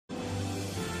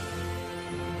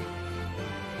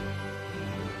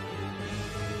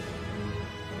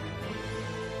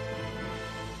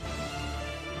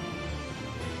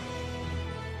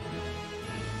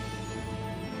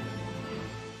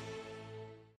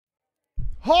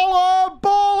Holla,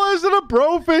 ballers and a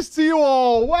brofist to you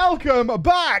all. Welcome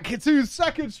back to the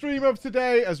second stream of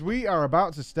today as we are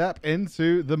about to step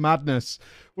into the madness.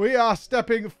 We are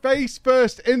stepping face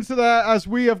first into there as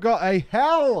we have got a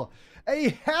hell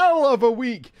of a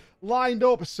week lined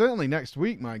up. Certainly next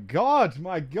week, my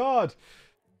God.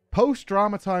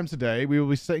 Post-drama time today, we will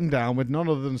be sitting down with none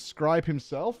other than Scribe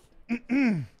himself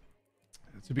to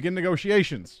begin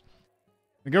negotiations.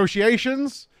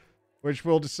 Negotiations which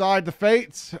will decide the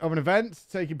fate of an event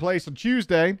taking place on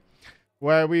Tuesday,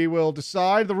 where we will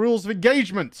decide the rules of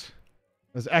engagement,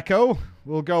 as Echo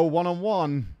will go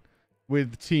one-on-one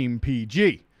with Team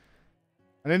PG.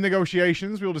 And in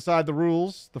negotiations, we will decide the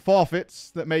rules, the forfeits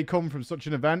that may come from such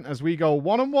an event as we go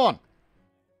one-on-one.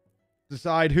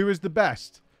 Decide who is the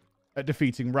best at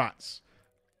defeating rats.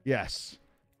 Yes,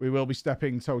 we will be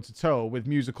stepping toe-to-toe with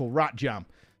musical Rat Jam.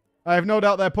 I have no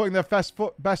doubt they're putting their best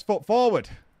foot forward.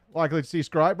 Likely to see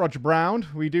Scribe, Roger Brown.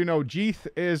 We do know Jeeth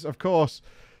is, of course,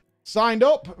 signed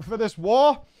up for this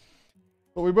war.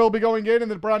 But we will be going in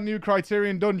the brand new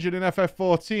Criterion Dungeon in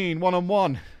FF14,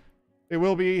 one-on-one. It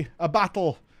will be a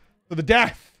battle to the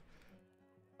death.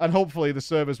 And hopefully the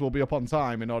servers will be up on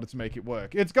time in order to make it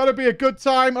work. It's going to be a good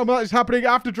time, and what is happening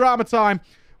after drama time,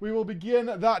 we will begin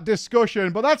that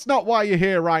discussion. But that's not why you're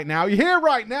here right now. You're here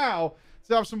right now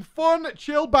to have some fun,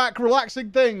 chill back, relaxing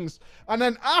things. And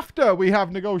then after we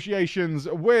have negotiations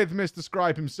with Mr.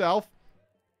 Scribe himself,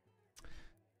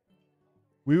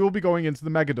 we will be going into the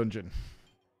Mega Dungeon.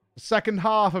 The second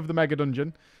half of the Mega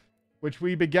Dungeon, which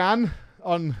we began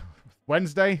on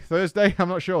Wednesday, Thursday, I'm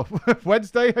not sure.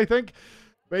 Wednesday, I think.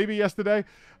 Maybe yesterday.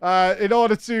 In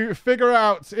order to figure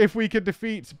out if we could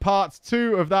defeat part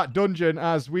 2 of that dungeon,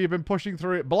 as we've been pushing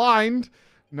through it blind.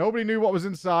 Nobody knew what was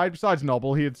inside, besides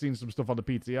Noble. He had seen some stuff on the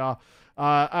PTR.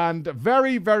 And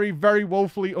very, very, very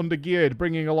woefully undergeared,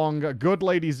 bringing along good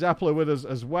Lady Zeppler with us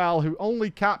as well, who only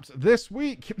capped this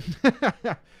week.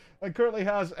 And currently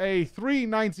has a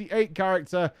 398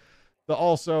 character that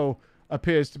also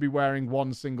appears to be wearing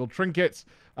one single trinket.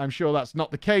 I'm sure that's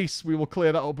not the case. We will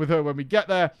clear that up with her when we get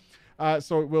there.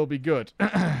 So it will be good.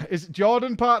 Is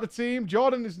Jordan part of the team?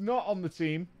 Jordan is not on the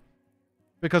team,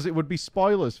 because it would be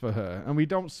spoilers for her, and we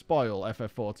don't spoil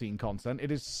FF14 content.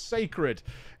 It is sacred.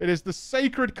 It is the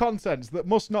sacred content that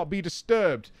must not be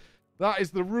disturbed. That is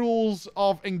the rules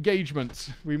of engagement.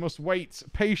 We must wait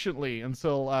patiently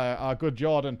until our good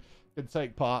Jordan can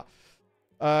take part.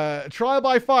 Trial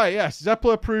by fire, yes.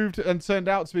 Zeppler proved and turned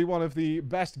out to be one of the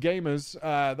best gamers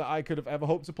that I could have ever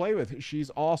hoped to play with. She's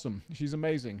awesome. She's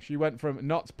amazing. She went from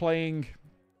not playing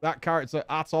that character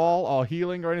at all, or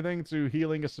healing or anything, to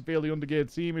healing a severely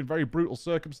undergeared team in very brutal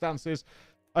circumstances.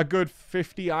 A good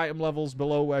 50 item levels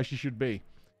below where she should be.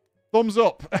 Thumbs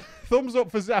up. Thumbs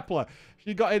up for Zeppler.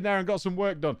 She got in there and got some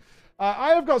work done.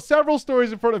 I have got several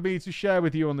stories in front of me to share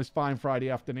with you on this fine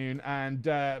Friday afternoon, and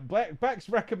Bex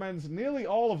recommends nearly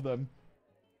all of them.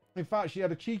 In fact, she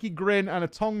had a cheeky grin and a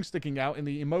tongue sticking out in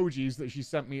the emojis that she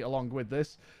sent me along with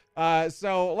this.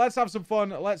 So let's have some fun.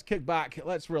 Let's kick back.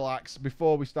 Let's relax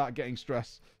before we start getting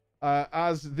stressed.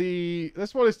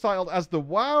 This one is titled As the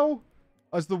World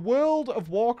of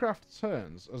Warcraft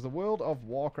Turns. As the World of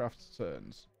Warcraft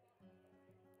Turns.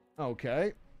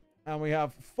 Okay. And we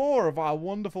have 4 of our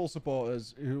wonderful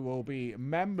supporters who will be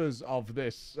members of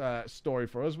this story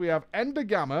for us. We have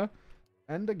Endergamma,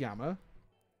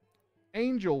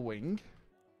 Angel Wing,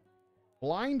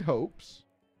 Blind Hopes.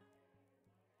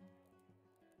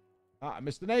 I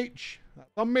missed an H.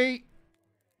 That's on me.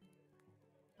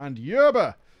 And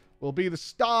Yerba will be the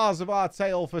stars of our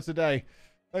tale for today.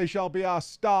 They shall be our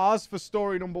stars for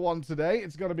story number 1 today.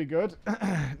 It's going to be good.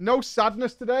 No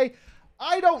sadness today.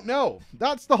 I don't know.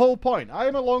 That's the whole point. I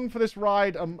am along for this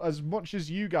ride as much as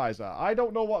you guys are. I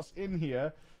don't know what's in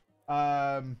here.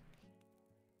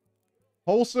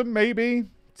 Wholesome, maybe.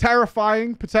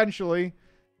 Terrifying, potentially.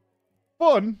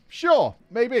 Fun, sure,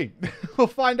 maybe. We'll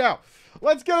find out.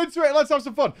 Let's get into it. Let's have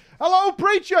some fun. Hello,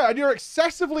 Preacher, and your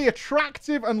excessively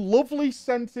attractive and lovely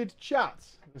scented chat.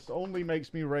 This only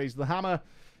makes me raise the hammer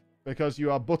because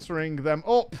you are buttering them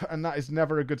up, and that is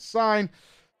never a good sign.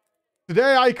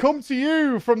 Today I come to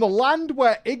you from the land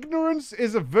where ignorance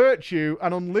is a virtue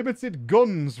and unlimited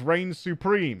guns reign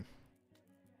supreme.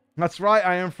 That's right,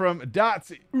 I am from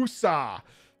Dat USA.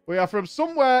 We are from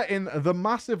somewhere in the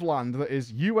massive land that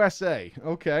is USA.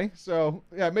 Okay, so,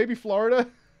 yeah, maybe Florida,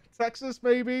 Texas,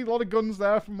 maybe. A lot of guns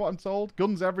there, from what I'm told.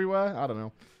 Guns everywhere. I don't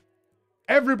know.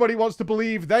 Everybody wants to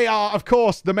believe they are, of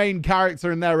course, the main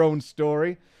character in their own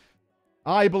story.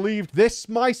 I believed this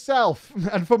myself,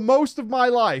 and for most of my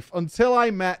life, until I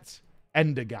met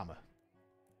Endergamma.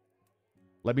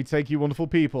 Let me take you wonderful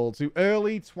people to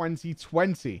early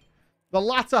 2020. The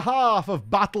latter half of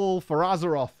Battle for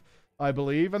Azeroth, I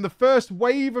believe, and the first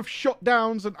wave of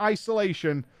shutdowns and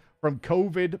isolation from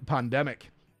COVID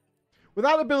pandemic.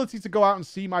 Without ability to go out and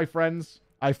see my friends,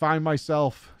 I find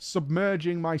myself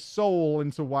submerging my soul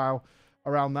into WoW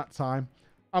around that time,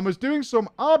 and was doing some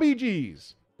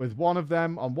RBGs with one of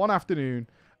them on one afternoon,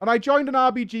 and I joined an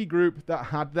RBG group that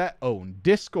had their own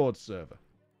Discord server.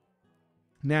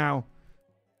 Now,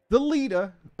 the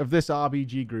leader of this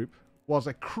RBG group was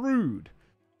a crude,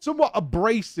 somewhat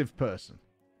abrasive person,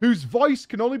 whose voice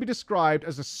can only be described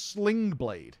as a sling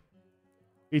blade.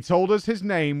 He told us his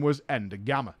name was Ender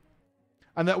Gamma,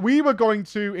 and that we were going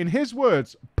to, in his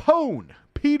words, pwn,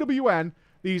 PWN,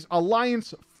 these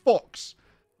alliance fucks,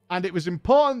 and it was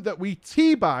important that we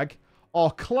teabag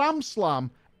or clam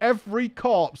slam every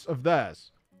corpse of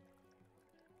theirs.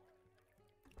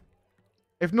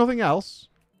 If nothing else,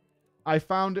 I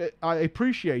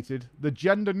appreciated the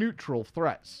gender-neutral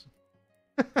threats.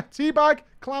 Teabag,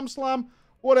 clam slam,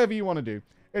 whatever you want to do.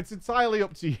 It's entirely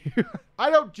up to you. I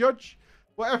don't judge.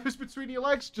 Whatever's between your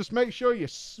legs, just make sure you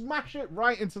smash it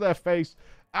right into their face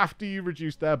after you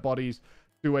reduce their bodies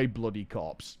to a bloody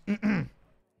corpse.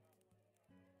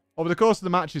 Over the course of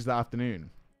the matches that afternoon,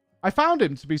 I found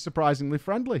him to be surprisingly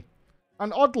friendly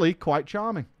and oddly quite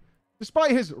charming.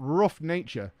 Despite his rough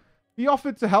nature, he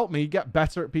offered to help me get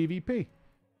better at PvP.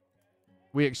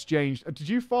 We exchanged... Did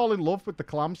you fall in love with the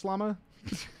Clam Slammer?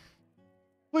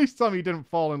 Please tell me you didn't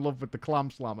fall in love with the Clam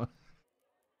Slammer.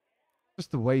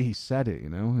 Just the way he said it, you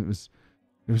know? It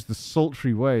was the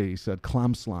sultry way he said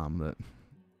Clam Slam that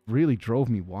really drove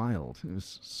me wild. It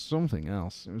was something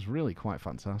else. It was really quite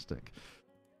fantastic.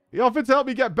 He offered to help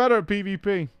me get better at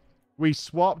PvP. We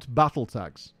swapped battle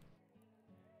tags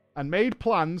and made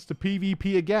plans to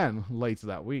PvP again later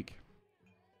that week.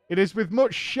 It is with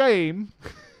much shame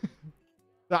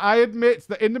that I admit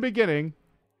that in the beginning,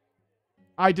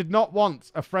 I did not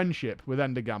want a friendship with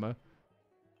Ender Gamma,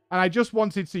 and I just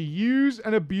wanted to use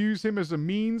and abuse him as a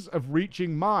means of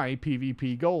reaching my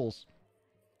PvP goals.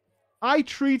 I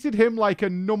treated him like a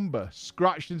number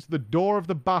scratched into the door of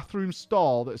the bathroom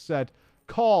stall that said,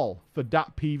 "Call for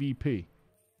dat PvP."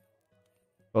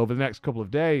 Over the next couple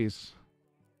of days,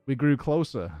 we grew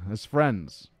closer as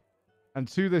friends, and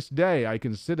to this day I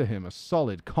consider him a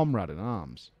solid comrade in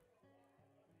arms.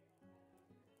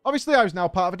 Obviously, I was now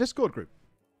part of a Discord group.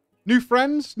 New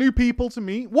friends, new people to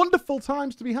meet, wonderful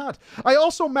times to be had. I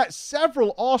also met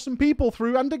several awesome people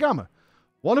through Ender Gamma,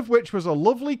 one of which was a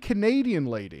lovely Canadian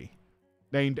lady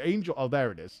named Angel... Oh,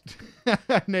 there it is.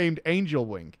 Named Angel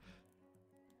Wing.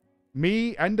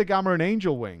 Me, Ender Gamma, and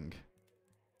Angel Wing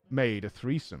made a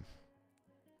threesome.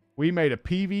 We made a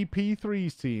PvP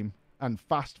threes team and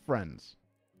fast friends.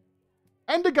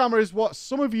 Ender Gamma is what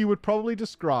some of you would probably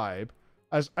describe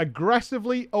as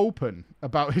aggressively open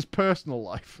about his personal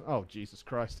life. Oh, Jesus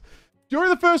Christ. During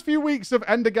the first few weeks of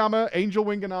Ender Gamma, Angel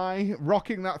Wing, and I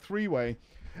rocking that three-way,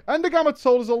 Ender Gamma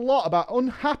told us a lot about how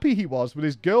unhappy he was with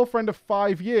his girlfriend of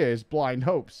 5 years, Blind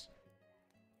Hopes.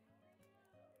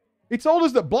 He told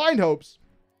us that Blind Hopes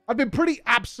had been pretty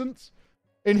absent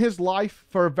in his life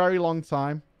for a very long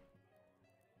time.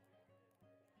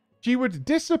 She would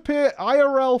disappear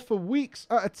IRL for weeks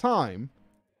at a time,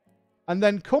 and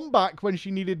then come back when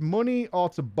she needed money or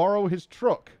to borrow his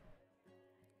truck.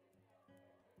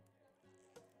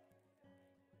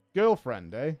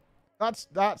 Girlfriend, eh? That's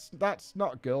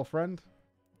not girlfriend.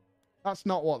 That's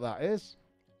not what that is.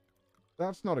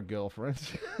 That's not a girlfriend.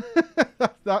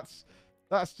 that's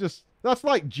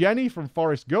like Jenny from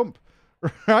Forrest Gump,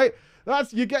 right?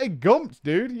 You're getting gumped,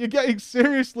 dude. You're getting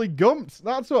seriously gumped.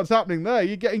 That's what's happening there.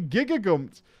 You're getting giga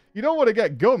gumped. You don't want to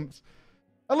get gumped.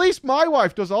 At least my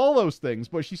wife does all those things,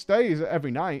 but she stays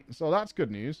every night, so that's good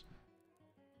news.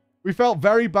 We felt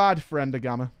very bad for Ender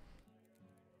Gamma,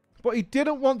 but he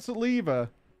didn't want to leave her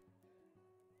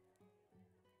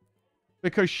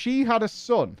because she had a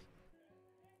son.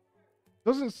 It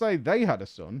doesn't say they had a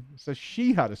son. It says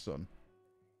she had a son.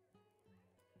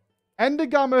 Ender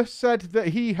Gamma said that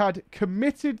he had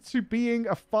committed to being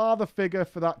a father figure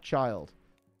for that child.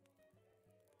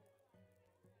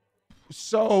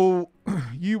 So,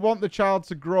 you want the child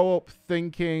to grow up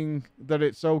thinking that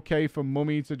it's okay for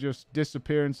mummy to just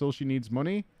disappear until she needs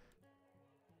money?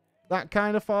 That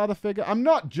kind of father figure? I'm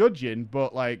not judging,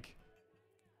 but, like,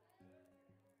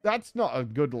 that's not a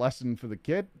good lesson for the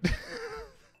kid.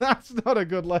 That's not a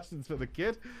good lesson for the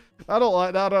kid. I don't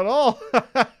like that at all.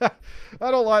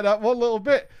 I don't like that one little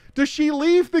bit. Does she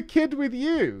leave the kid with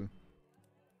you?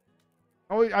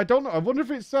 Oh, I don't know. I wonder if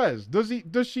it says.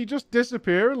 Does she just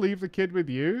disappear and leave the kid with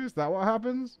you? Is that what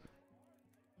happens?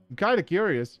 I'm kind of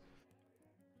curious.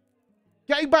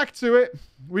 Getting back to it,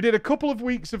 we did a couple of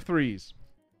weeks of threes.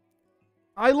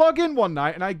 I log in one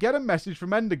night and I get a message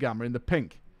from Endergamma in the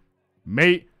pink.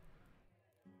 Mate,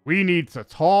 we need to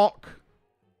talk.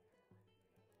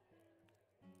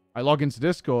 I log into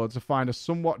Discord to find a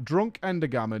somewhat drunk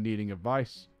Endergamma needing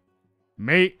advice.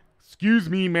 Mate, excuse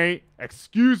me,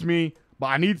 but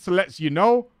I need to let you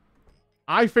know,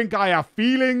 I think I have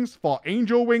feelings for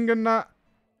Angel Wing and that.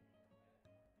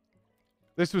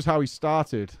 This was how he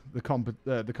started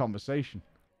the conversation.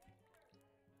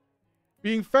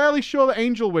 Being fairly sure that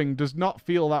Angel Wing does not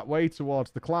feel that way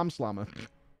towards the Clam Slammer.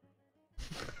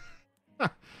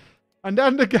 And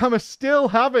Endergamma still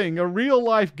having a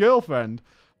real-life girlfriend,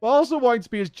 but also wanting to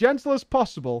be as gentle as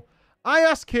possible, I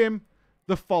ask him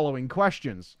the following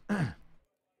questions.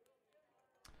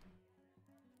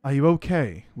 Are you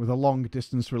okay with a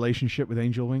long-distance relationship with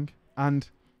Angel Wing? And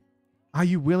are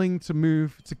you willing to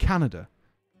move to Canada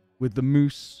with the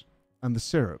moose and the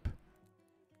syrup?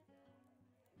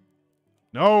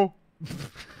 No.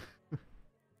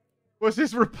 Was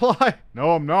his reply?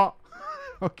 No, I'm not.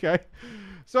 Okay.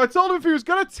 So I told him if he was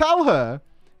going to tell her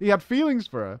he had feelings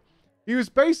for her, he was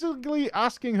basically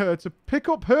asking her to pick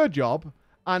up her job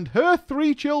and her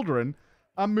 3 children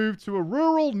and move to a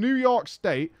rural New York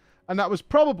state, and that was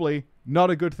probably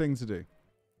not a good thing to do.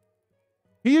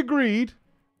 He agreed,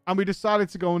 and we decided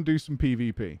to go and do some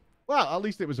PvP. Well, at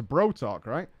least it was a bro talk,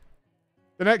 right?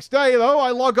 The next day, though,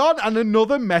 I log on and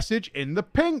another message in the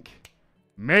pink.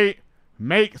 Mate,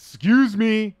 excuse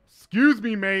me,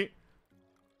 mate.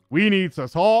 We need to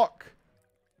talk.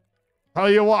 Tell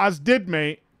you what I did,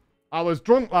 mate. I was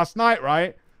drunk last night,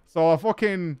 right? So a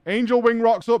fucking Angel Wing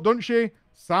rocks up, doesn't she?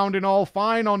 Sounding all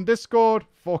fine on Discord.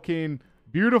 Fucking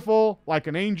beautiful, like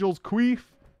an angel's queef.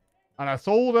 And I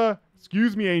told her,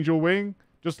 excuse me, Angel Wing,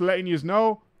 just letting you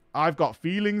know, I've got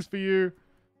feelings for you.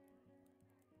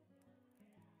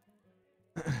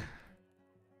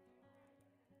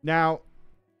 Now,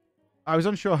 I was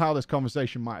unsure how this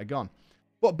conversation might have gone.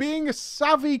 But being a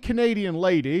savvy Canadian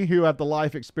lady who had the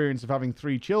life experience of having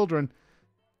 3 children,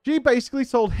 she basically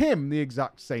told him the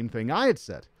exact same thing I had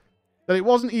said. That it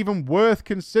wasn't even worth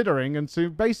considering and to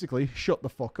basically shut the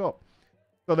fuck up.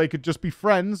 So they could just be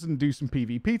friends and do some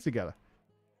PvP together.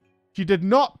 She did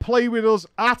not play with us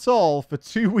at all for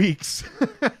 2 weeks.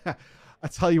 I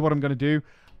tell you what I'm going to do.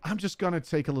 I'm just going to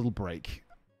take a little break.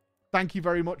 Thank you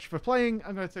very much for playing.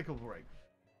 I'm going to take a little break.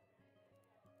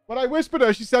 When I whispered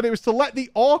her, she said it was to let the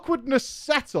awkwardness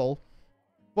settle.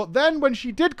 But then when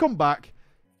she did come back,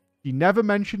 she never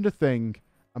mentioned a thing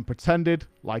and pretended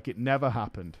like it never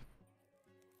happened.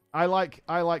 I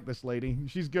like this lady.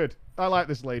 She's good. I like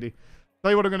this lady.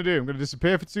 Tell you what I'm going to do. I'm going to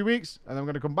disappear for 2 weeks, and then I'm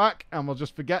going to come back, and we'll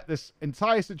just forget this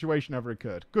entire situation ever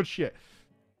occurred. Good shit.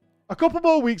 A couple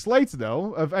more weeks later,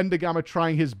 though, of Endergamma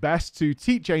trying his best to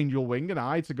teach Angel Wing and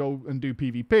I to go and do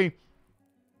PvP,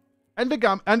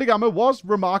 Endergamma was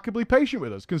remarkably patient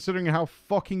with us, considering how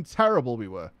fucking terrible we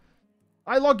were.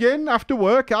 I log in after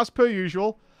work, as per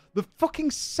usual. The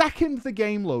fucking second the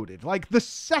game loaded. Like, the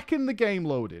second the game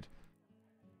loaded.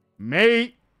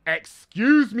 Mate,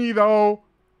 excuse me, though.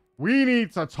 We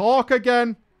need to talk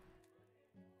again.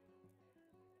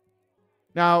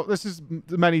 Now, this is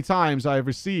the many times I have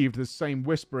received this same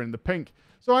whisper in the pink.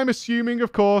 So I'm assuming,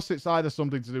 of course, it's either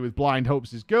something to do with Blind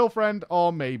Hopes' girlfriend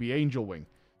or maybe Angel Wing.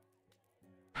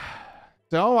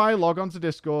 So I log onto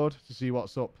Discord to see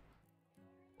what's up.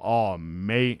 Oh,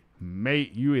 mate,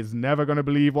 you is never going to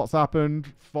believe what's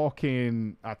happened.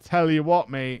 Fucking, I tell you what,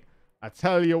 mate. I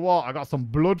tell you what, I got some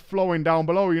blood flowing down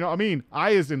below, you know what I mean?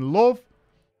 I is in love.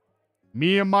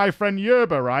 Me and my friend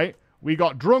Yerba, right? We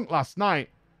got drunk last night.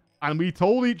 And we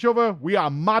told each other we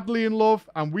are madly in love.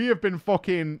 And we have been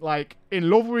fucking, like, in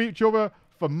love with each other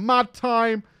for mad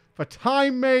time. For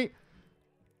time, mate.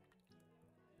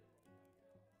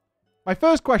 My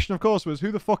first question, of course, was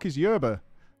who the fuck is Yerba?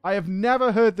 I have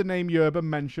never heard the name Yerba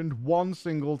mentioned one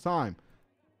single time.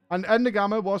 And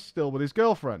Endergamma was still with his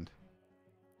girlfriend.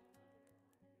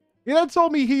 He then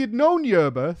told me he had known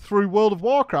Yerba through World of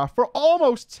Warcraft for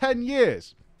almost 10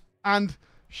 years. And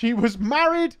she was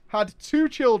married, had 2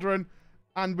 children,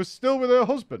 and was still with her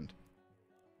husband.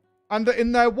 And that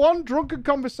in their one drunken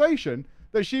conversation,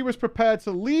 that she was prepared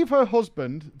to leave her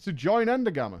husband to join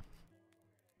Endergamma.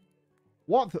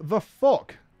 What the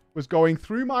fuck was going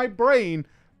through my brain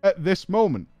at this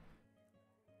moment?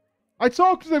 I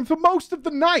talked to him for most of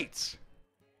the night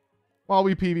while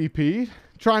we PvP'd,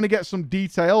 trying to get some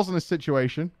details on the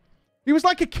situation. He was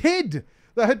like a kid.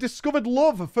 that had discovered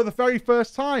love for the very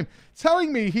first time,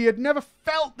 telling me he had never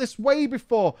felt this way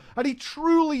before, and he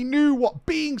truly knew what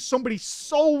being somebody's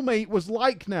soulmate was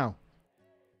like now.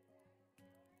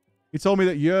 He told me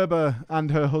that Yerba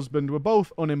and her husband were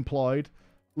both unemployed,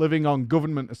 living on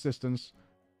government assistance,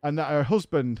 and that her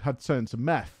husband had turned to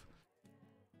meth.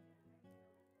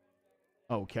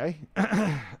 Okay.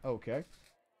 Okay.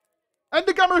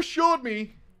 Endergamma assured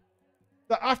me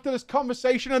that after this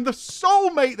conversation and the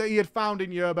soulmate that he had found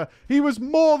in Yerba, he was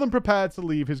more than prepared to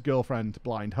leave his girlfriend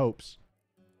Blind Hopes,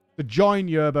 to join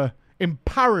Yerba in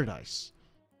paradise.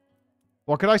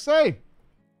 What could I say?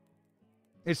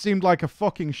 It seemed like a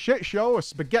fucking shit show, a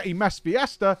spaghetti mess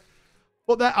fiesta,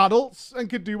 but they're adults and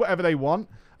could do whatever they want.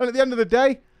 And at the end of the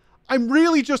day, I'm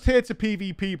really just here to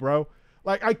PvP, bro.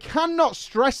 Like, I cannot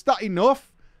stress that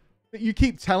enough that you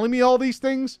keep telling me all these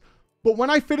things. But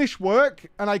when I finish work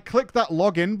and I click that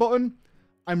login button,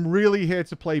 I'm really here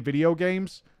to play video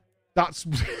games. That's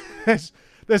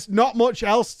there's not much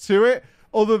else to it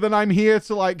other than I'm here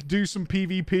to like do some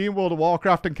PvP in World of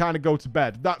Warcraft and kind of go to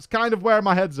bed. That's kind of where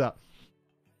my head's at.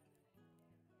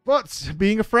 But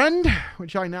being a friend,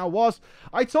 which I now was,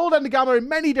 I told Endergamma in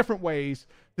many different ways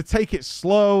to take it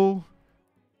slow,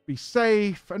 be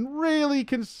safe, and really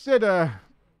consider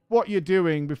what you're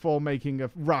doing before making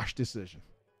a rash decision.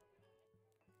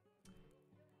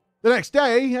 The next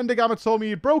day, Endergamma told me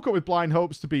he broke up with Blind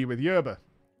Hopes to be with Yerba.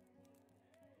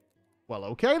 Well,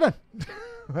 okay then.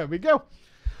 There we go.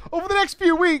 Over the next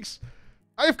few weeks,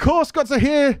 I of course got to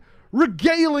hear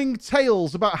regaling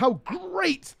tales about how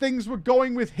great things were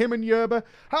going with him and Yerba,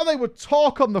 how they would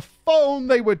talk on the phone,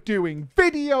 they were doing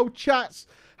video chats,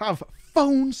 have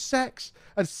phone sex,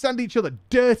 and send each other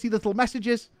dirty little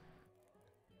messages.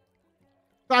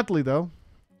 Sadly, though,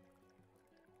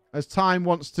 as time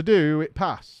wants to do, it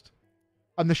passed.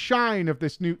 And the shine of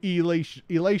this new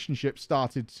relationship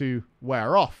started to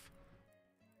wear off.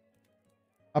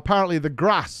 Apparently, the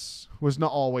grass was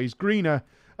not always greener,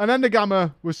 and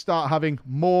Endergamma would start having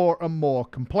more and more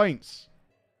complaints.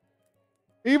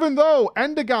 Even though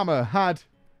Endergamma had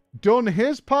done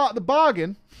his part of the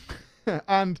bargain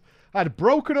and had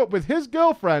broken up with his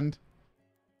girlfriend,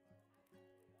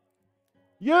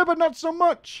 Yerba not so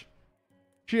much.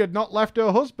 She had not left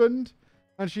her husband,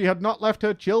 and she had not left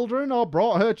her children or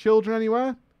brought her children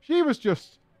anywhere. She was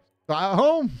just sat at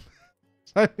home,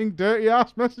 sending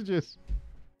dirty-ass messages.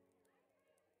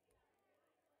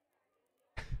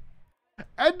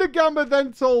 Endergamma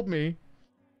then told me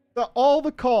that all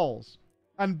the calls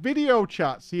and video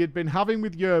chats he had been having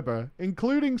with Yerba,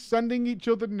 including sending each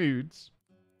other nudes,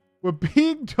 were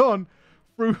being done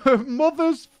through her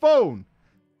mother's phone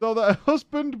so that her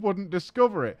husband wouldn't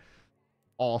discover it.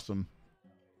 Awesome.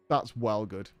 That's well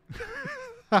good.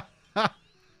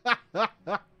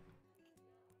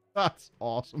 That's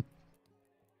awesome.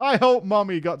 I hope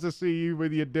Mommy got to see you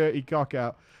with your dirty cock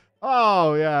out.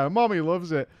 Oh, yeah. Mommy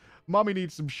loves it. Mommy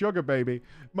needs some sugar, baby.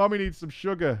 Mommy needs some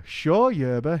sugar. Sure,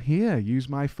 Yerba. Here, use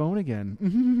my phone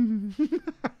again.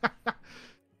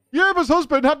 Yerba's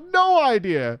husband had no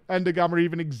idea Endergamma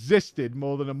even existed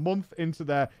more than a month into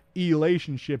their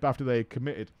relationship after they had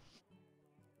committed.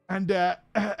 And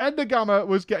Endergamma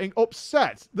was getting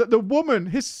upset that the woman,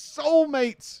 his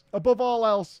soulmate above all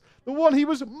else, the one he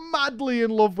was madly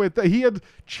in love with, that he had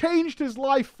changed his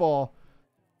life for,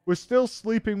 was still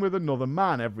sleeping with another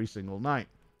man every single night.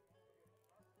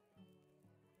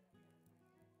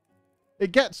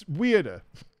 It gets weirder.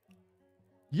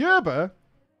 Yerba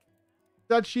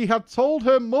said she had told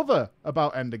her mother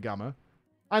about Endergamma,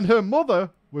 and her mother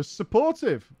was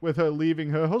supportive with her leaving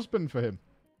her husband for him.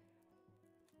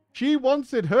 She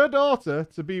wanted her daughter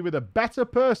to be with a better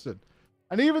person,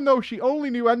 and even though she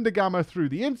only knew Endergamma through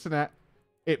the internet,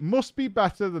 it must be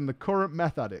better than the current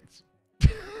meth addict.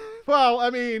 Well,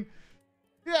 I mean,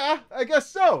 yeah, I guess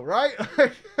so, right?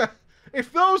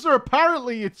 If those are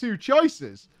apparently your two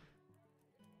choices,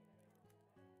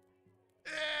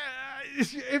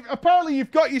 apparently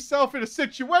you've got yourself in a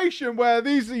situation where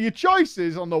these are your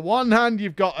choices. On the one hand,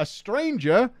 you've got a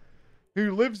stranger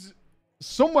who lives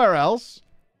somewhere else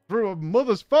through a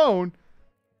mother's phone,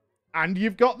 and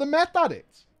you've got the meth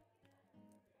addict.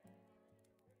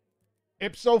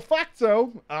 Ipso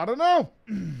facto, I don't know.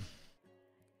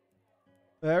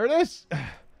 There it is.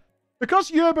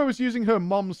 Because Yerba was using her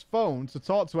mom's phone to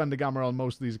talk to Endergamma on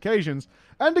most of these occasions,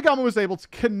 Endergamma was able to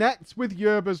connect with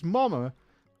Yerba's mama,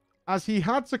 as he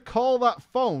had to call that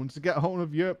phone to get hold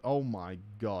of Yerba. Oh my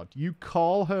god. You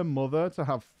call her mother to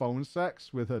have phone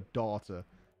sex with her daughter.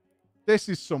 This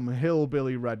is some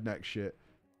hillbilly redneck shit.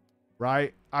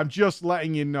 Right? I'm just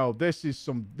letting you know, this is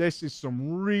some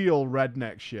real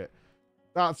redneck shit.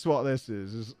 That's what this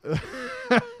is.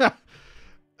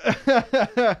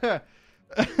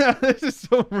 This is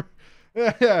so...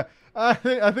 Yeah, I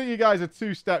think you guys are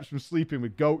 2 steps from sleeping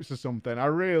with goats or something. I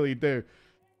really do.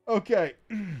 Okay.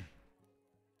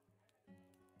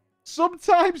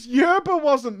 Sometimes Yerba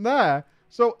wasn't there,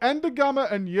 so Endergamma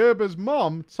and Yerba's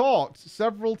mom talked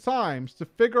several times to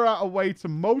figure out a way to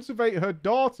motivate her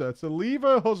daughter to leave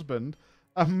her husband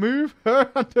and move her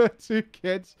and her 2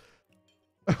 kids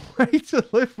away to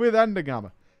live with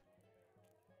Endergamma.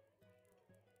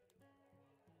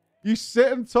 You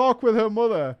sit and talk with her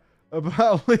mother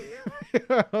about leaving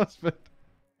her husband.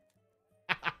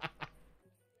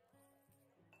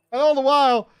 And all the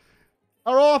while,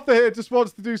 our author here just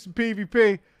wants to do some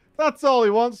PvP. That's all he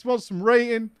wants. He wants some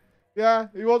rating. Yeah,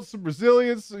 he wants some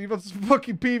resilience. He wants some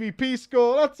fucking PvP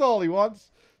score. That's all he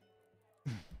wants.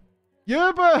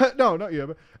 Yerba, no, not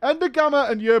Yerba. Endergamma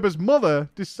and Yerba's mother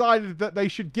decided that they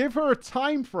should give her a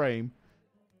time frame,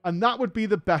 and that would be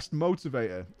the best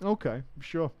motivator. Okay,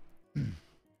 sure.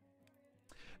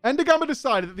 Endergamma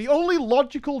decided that the only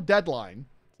logical deadline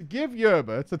to give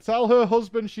Yerba to tell her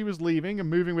husband she was leaving and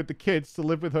moving with the kids to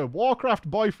live with her Warcraft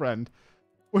boyfriend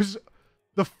was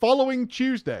the following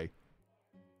Tuesday.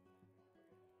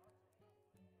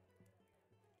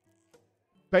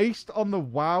 Based on the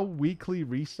WoW weekly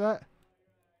reset?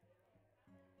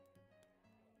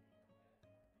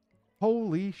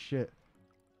 Holy shit.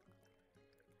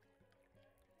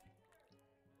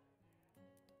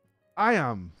 I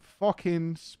am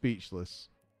fucking speechless.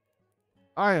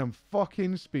 I am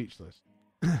fucking speechless.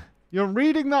 You're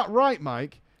reading that right,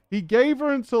 Mike. He gave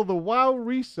her until the WoW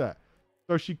reset,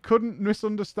 so she couldn't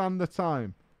misunderstand the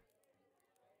time.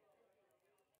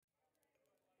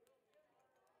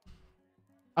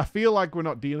 I feel like we're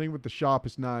not dealing with the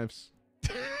sharpest knives.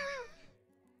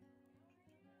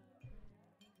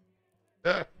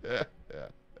 I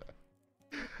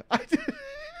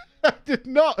did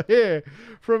not hear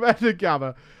from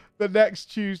Endergamma the next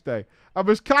Tuesday. I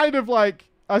was kind of like,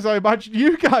 as I imagine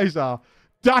you guys are,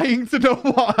 dying to know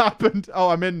what happened. Oh,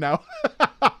 I'm in now.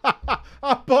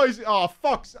 Oh, boys. Oh,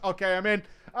 fucks. Okay, I'm in.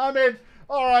 I'm in.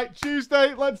 All right,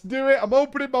 Tuesday. Let's do it. I'm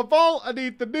opening my vault. I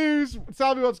need the news.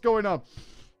 Tell me what's going on.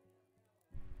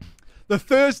 The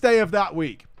Thursday of that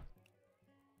week,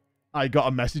 I got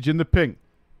a message in the ping.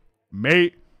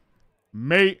 Mate,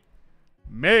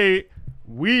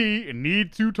 we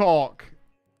need to talk.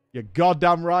 You're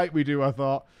goddamn right we do, I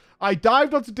thought. I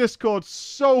dived onto Discord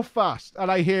so fast,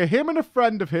 and I hear him and a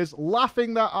friend of his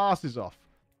laughing their asses off.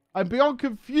 I'm beyond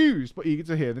confused, but eager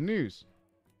to hear the news.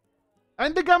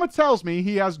 Endergamma tells me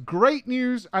he has great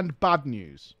news and bad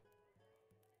news.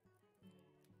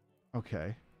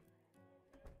 Okay.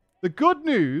 The good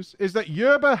news is that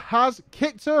Yerba has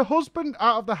kicked her husband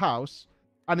out of the house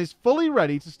and is fully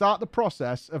ready to start the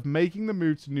process of making the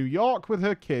move to New York with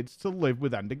her kids to live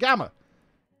with Endergamma.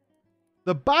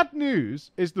 The bad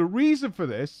news is the reason for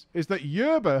this is that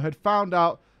Yerba had found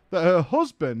out that her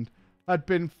husband had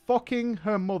been fucking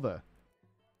her mother.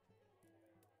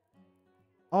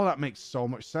 Oh, that makes so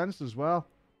much sense as well.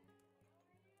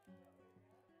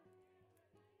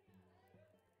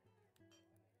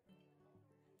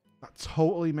 That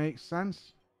totally makes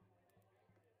sense.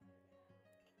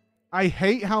 I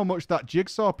hate how much that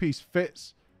jigsaw piece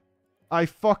fits. I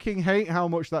fucking hate how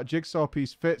much that jigsaw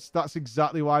piece fits. That's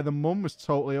exactly why the mum was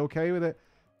totally okay with it.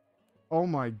 Oh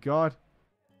my god.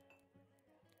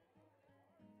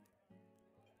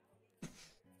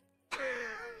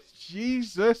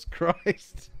 Jesus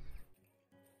Christ.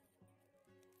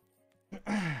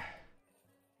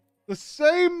 The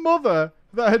same mother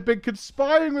that had been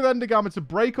conspiring with Endergamma to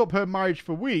break up her marriage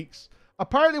for weeks,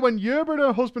 apparently when Yerba and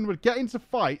her husband would get into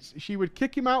fights, she would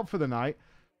kick him out for the night,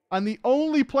 and the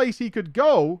only place he could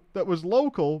go that was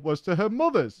local was to her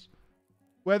mother's,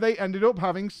 where they ended up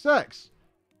having sex.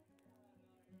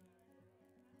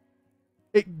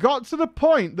 It got to the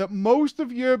point that most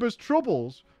of Yerba's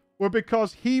troubles were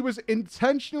because he was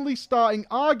intentionally starting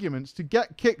arguments to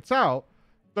get kicked out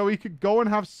so he could go and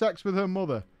have sex with her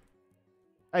mother.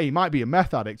 Hey, he might be a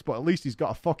meth addict, but at least he's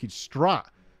got a fucking strat,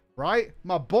 right?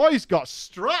 My boy's got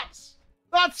strats.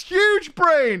 That's huge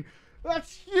brain.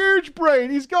 That's huge brain.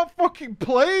 He's got fucking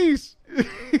plays.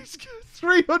 He's got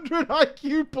 300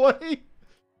 IQ play.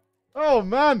 Oh,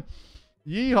 man.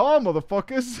 Yeehaw,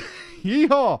 motherfuckers.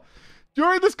 Yeehaw.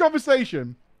 During this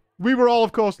conversation, we were all,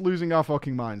 of course, losing our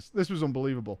fucking minds. This was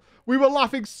unbelievable. We were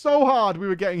laughing so hard we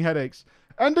were getting headaches.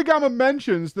 Endergamma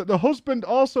mentions that the husband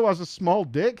also has a small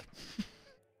dick.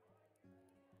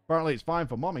 Apparently it's fine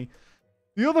for mommy.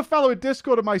 The other fellow in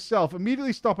Discord and myself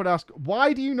immediately stop and ask,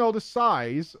 why do you know the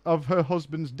size of her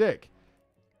husband's dick?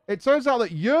 It turns out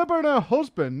that Yerba and her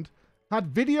husband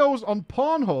had videos on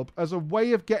Pornhub as a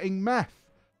way of getting meth.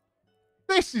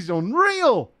 This is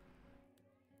unreal.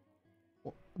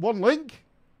 One link.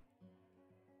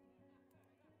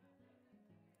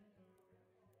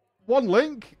 One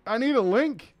link. I need a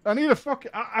link. I need a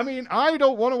fucking... I mean, I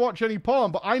don't want to watch any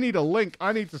porn, but I need a link.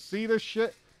 I need to see this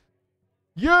shit.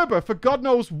 Yerba, for God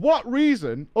knows what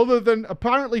reason, other than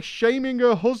apparently shaming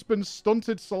her husband's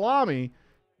stunted salami,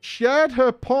 shared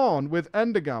her porn with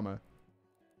Endergammer.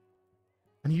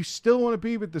 And you still want to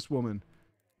be with this woman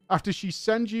after she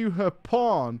sends you her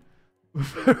porn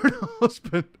with her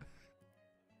husband.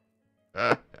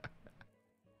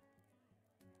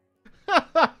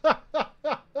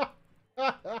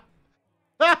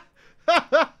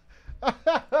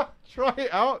 Try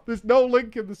it out. There's no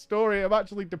link in the story. I'm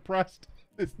actually depressed.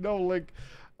 There's no link.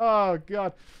 Oh,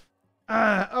 God.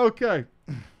 Okay.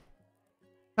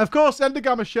 Of course,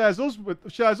 Endergammer shares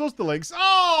us the links.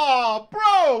 Oh,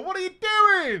 bro, what are you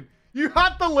doing? You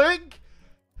had the link.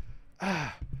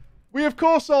 We, of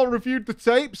course, all reviewed the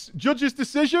tapes. Judge's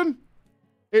decision?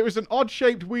 It was an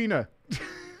odd-shaped wiener.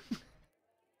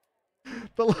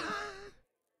 The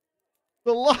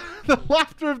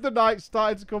laughter of the night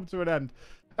started to come to an end.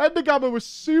 Endergammer was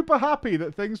super happy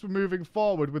that things were moving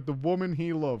forward with the woman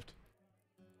he loved.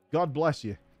 God bless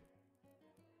you.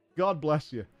 God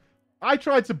bless you. I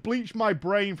tried to bleach my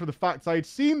brain for the fact I had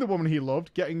seen the woman he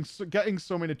loved getting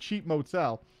some in a cheap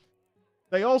motel.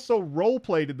 They also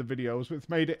role-played in the videos, which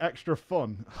made it extra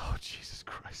fun. Oh, Jesus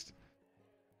Christ.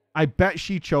 I bet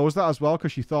she chose that as well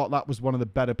because she thought that was one of the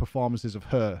better performances of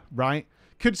her, right?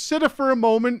 Consider for a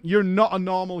moment you're not a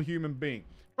normal human being.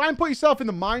 Try and put yourself in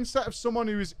the mindset of someone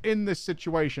who is in this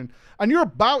situation, and you're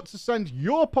about to send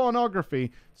your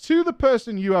pornography to the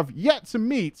person you have yet to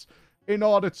meet in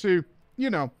order to, you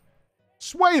know,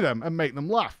 sway them and make them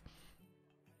laugh.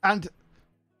 And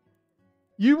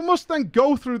you must then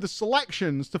go through the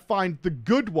selections to find the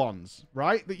good ones,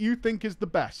 right? That you think is the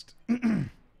best.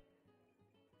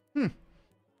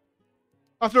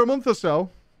 After a month or so,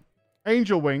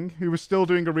 Angel Wing, who was still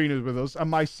doing arenas with us, and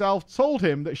myself told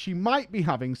him that she might be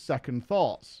having second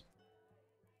thoughts.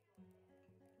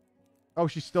 Oh,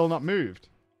 she's still not moved.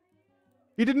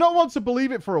 He did not want to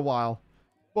believe it for a while,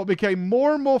 but became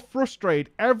more and more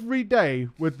frustrated every day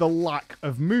with the lack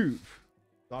of move.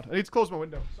 God, I need to close my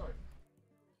window. Sorry.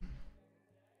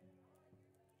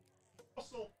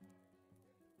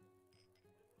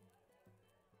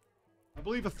 I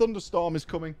believe a thunderstorm is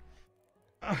coming.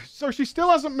 So she still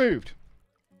hasn't moved.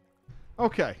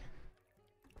 Okay.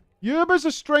 Yerba's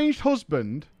estranged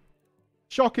husband,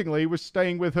 shockingly, was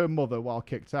staying with her mother while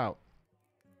kicked out.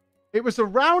 It was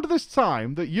around this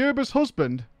time that Yerba's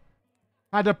husband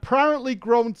had apparently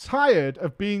grown tired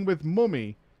of being with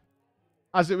Mummy,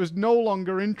 as it was no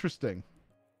longer interesting,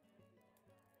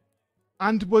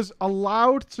 and was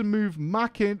allowed to move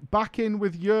back in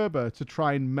with Yerba to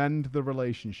try and mend the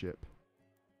relationship.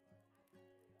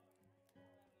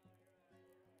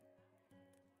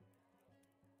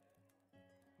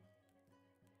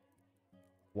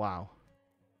 Wow.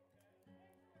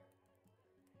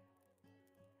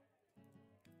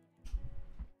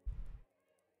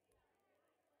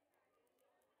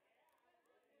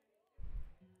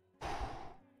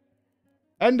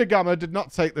 Endergammer did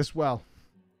not take this well,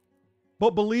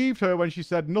 but believed her when she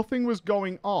said nothing was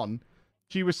going on.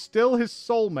 She was still his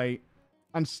soulmate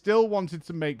and still wanted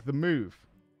to make the move.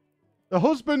 The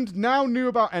husband now knew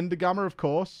about Endergammer, of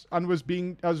course, and was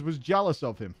jealous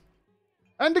of him.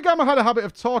 Endergammer had a habit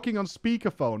of talking on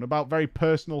speakerphone about very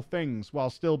personal things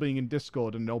while still being in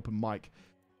Discord and open mic.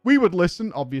 We would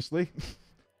listen, obviously.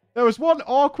 There was one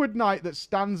awkward night that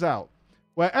stands out,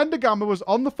 where Endergammer was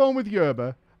on the phone with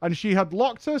Yerba, and she had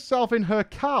locked herself in her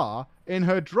car in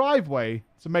her driveway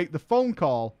to make the phone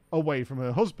call away from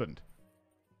her husband.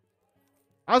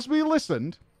 As we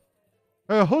listened,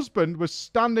 her husband was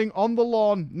standing on the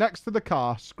lawn next to the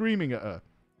car, screaming at her.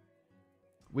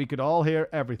 We could all hear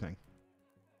everything.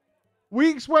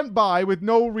 Weeks went by with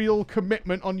no real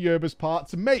commitment on Yerba's part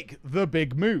to make the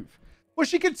big move. But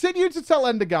she continued to tell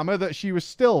Endergammer that she was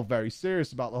still very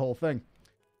serious about the whole thing.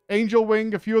 Angel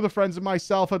Wing, a few other friends and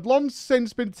myself had long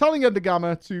since been telling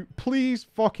Endergammer to please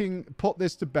fucking put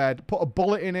this to bed, put a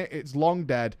bullet in it, it's long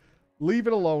dead, leave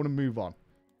it alone and move on.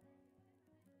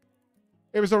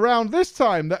 It was around this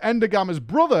time that Endergammer's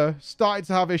brother started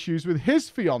to have issues with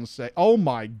his fiancée. Oh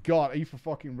my god, are you for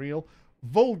fucking real?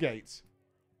 Vulgate.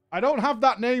 I don't have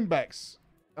that name, Bex.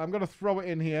 I'm going to throw it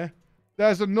in here.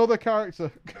 There's another character.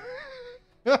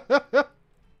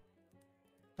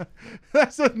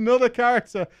 That's another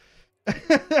character.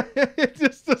 It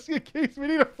just doesn't keep. We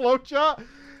need a flowchart.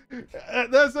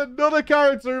 There's another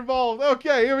character involved.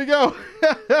 Okay, here we go.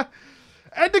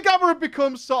 Endogama had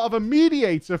become sort of a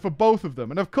mediator for both of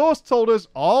them, and of course told us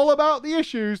all about the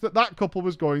issues that that couple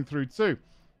was going through too.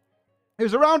 It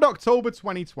was around October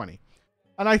 2020,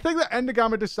 and I think that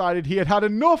Endogama decided he had had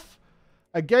enough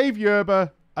and gave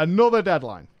Yerba another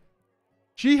deadline.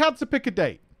 She had to pick a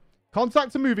date,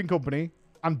 contact a moving company,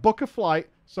 and book a flight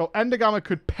so Endogama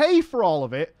could pay for all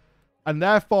of it, and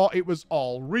therefore it was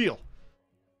all real.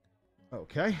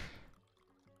 Okay.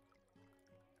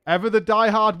 Ever the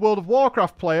diehard World of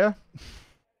Warcraft player,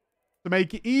 to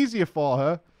make it easier for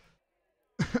her,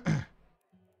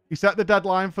 he set the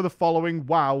deadline for the following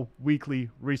WoW weekly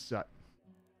reset.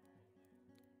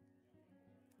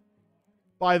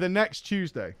 By the next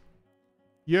Tuesday,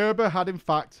 Yerba had in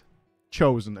fact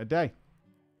chosen a day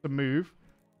to move,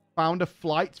 found a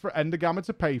flight for Endogama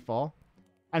to pay for,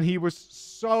 and he was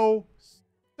so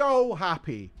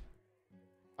happy.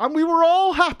 And we were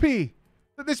all happy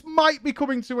that this might be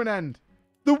coming to an end.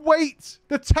 The wait,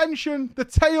 the tension, the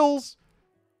tales,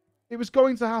 it was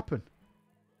going to happen.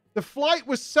 The flight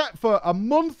was set for a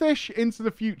month-ish into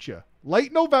the future.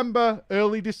 Late November,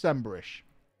 early December-ish.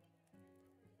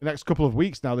 The next couple of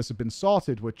weeks now this had been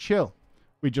sorted were chill.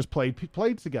 We just played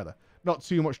together. Not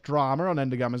too much drama on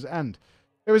Endogama's end.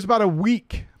 It was about a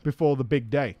week before the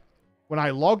big day, when I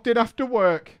logged in after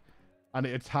work, and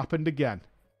it had happened again.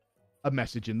 A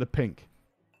message in the pink.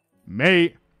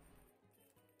 Mate.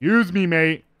 Use me,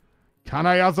 mate. Can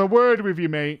I have a word with you,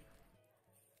 mate?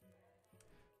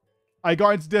 I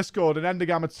got into Discord and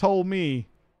Endogama told me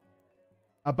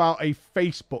about a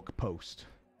Facebook post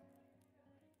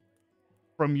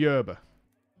from Yerba.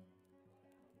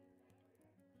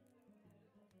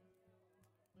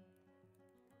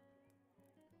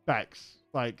 Bex,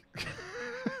 like...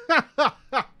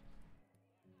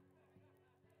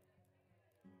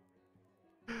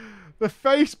 The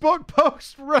Facebook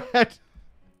post read,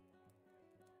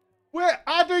 "We're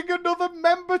adding another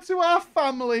member to our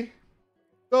family.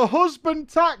 The husband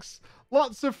tax,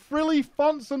 lots of frilly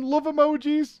fonts and love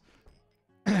emojis.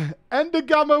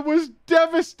 Endogama was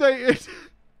devastated."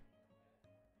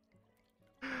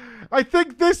 I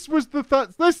think this was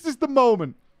this is the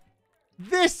moment.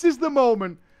 This is the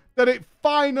moment that it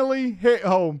finally hit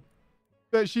home.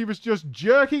 That she was just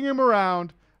jerking him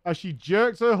around as she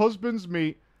jerked her husband's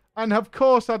meat. And of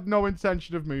course had no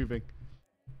intention of moving.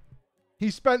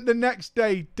 He spent the next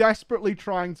day desperately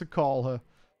trying to call her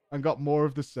and got more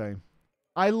of the same.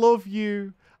 "I love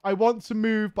you. I want to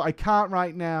move, but I can't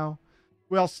right now.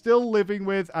 We are still living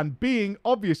with and being,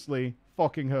 obviously,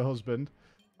 fucking her husband.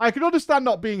 I can understand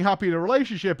not being happy in a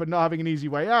relationship and not having an easy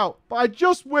way out, but I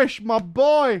just wish my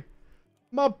boy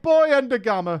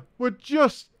Endogama would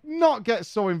just not get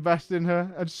so invested in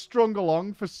her and strung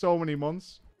along for so many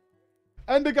months.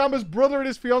 Endogama's brother and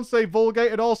his fiancée Vulgate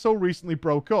had also recently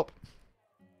broke up.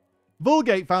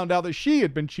 Vulgate found out that she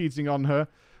had been cheating on her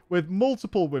with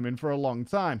multiple women for a long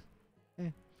time.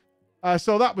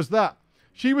 So that was that.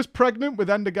 She was pregnant with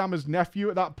Endogama's nephew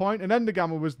at that point, and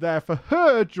Endogama was there for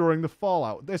her during the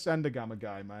fallout. This Endogama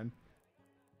guy, man.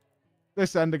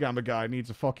 This Endogama guy needs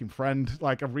a fucking friend,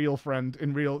 like a real friend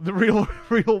in the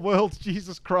real world.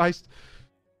 Jesus Christ.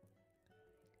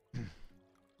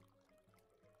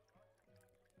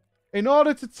 In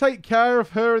order to take care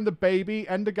of her and the baby,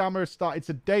 Endogama started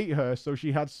to date her so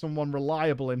she had someone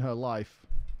reliable in her life.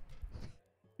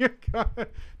 You can't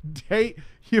date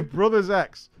your brother's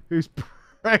ex who's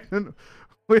pregnant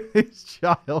with his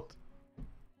child.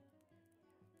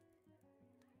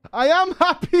 I am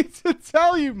happy to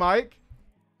tell you, Mike,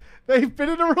 they've been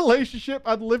in a relationship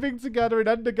and living together in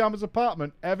Endogama's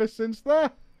apartment ever since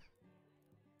there.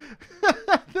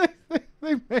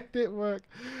 They made it work.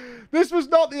 This was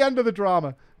not the end of the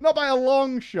drama. Not by a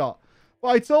long shot. But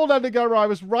I told Endogama I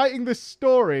was writing this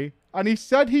story, and he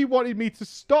said he wanted me to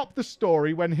stop the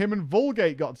story when him and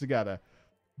Vulgate got together.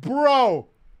 Bro,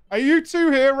 are you two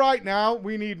here right now?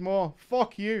 We need more.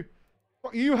 Fuck you.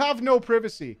 You have no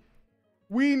privacy.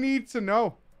 We need to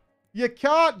know. You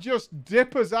can't just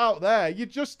dip us out there. You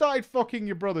just started fucking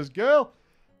your brother's girl.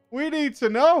 We need to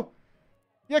know.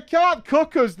 You can't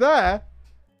cook us there.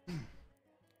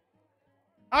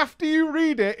 After you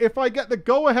read it, if I get the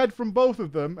go-ahead from both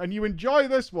of them, and you enjoy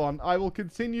this one, I will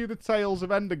continue the tales of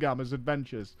Endogama's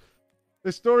adventures.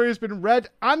 This story has been read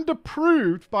and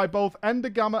approved by both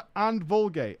Endogama and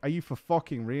Vulgate. Are you for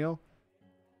fucking real?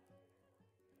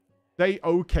 They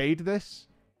okayed this?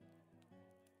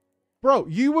 Bro,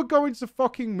 you were going to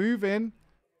fucking move in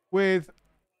with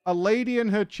a lady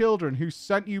and her children who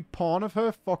sent you porn of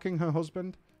her fucking her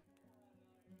husband?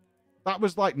 That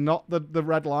was like not the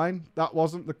red line. That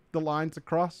wasn't the line to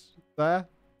cross there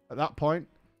at that point.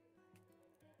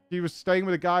 She was staying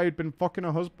with a guy who'd been fucking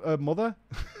her mother.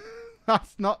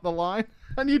 That's not the line.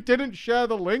 And you didn't share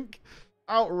the link.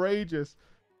 Outrageous.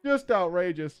 Just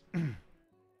outrageous.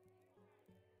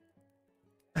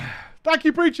 Thank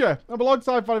you, Preacher. I'm a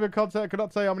long-time fan of your content. I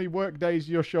cannot tell you how many work days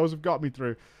your shows have got me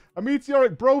through. A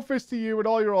meteoric brofist to you and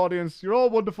all your audience. You're all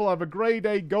wonderful. Have a great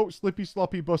day. Goat, slippy,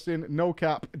 sloppy, bussing, no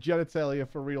cap, genitalia,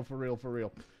 for real, for real, for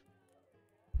real.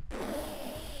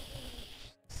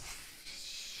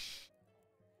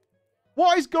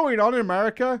 What is going on in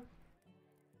America?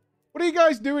 What are you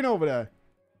guys doing over there?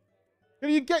 Can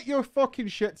you get your fucking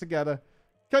shit together?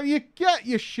 Can you get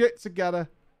your shit together?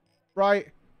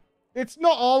 Right? It's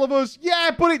not all of us.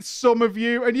 Yeah, but it's some of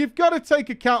you. And you've got to take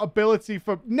accountability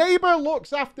for... Neighbor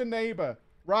looks after neighbor.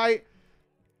 Right?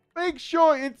 Make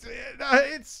sure it's...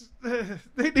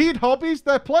 They need hobbies.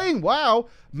 They're playing WoW.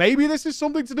 Maybe this is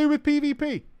something to do with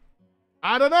PvP.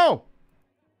 I don't know.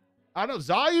 I don't know.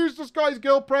 Zayu's just got his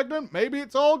girl pregnant. Maybe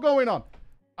it's all going on.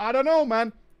 I don't know,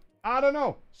 man. I don't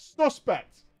know.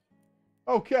 Suspect.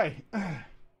 Okay.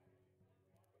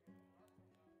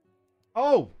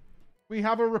 Oh. We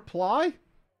have a reply?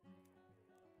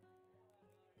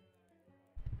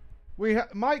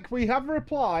 Mike, we have a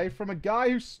reply from a guy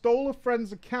who stole a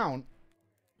friend's account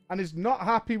and is not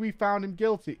happy we found him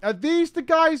guilty. Are these the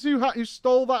guys who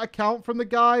stole that account from the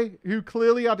guy who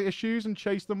clearly had issues and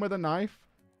chased them with a knife?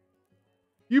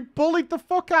 You bullied the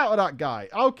fuck out of that guy.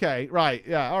 Okay, right.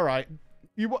 Yeah, all right.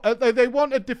 They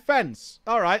want a defense.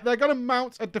 All right, they're going to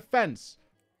mount a defense.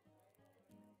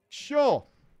 Sure.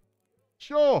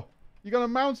 Sure. You're going to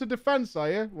mount a defense, are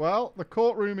you? Well, the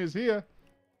courtroom is here.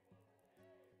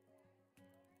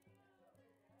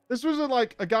 This was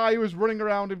like a guy who was running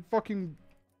around in fucking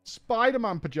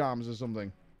Spider-Man pajamas or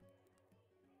something.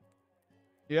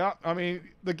 Yeah, I mean,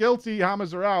 the guilty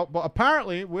hammers are out, but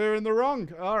apparently we're in the wrong.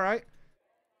 All right.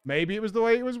 Maybe it was the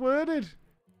way it was worded.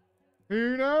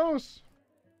 Who knows?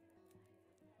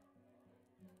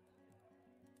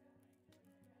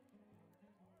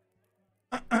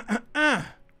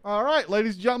 All right,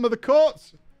 ladies and gentlemen of the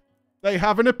courts. They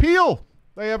have an appeal.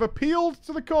 They have appealed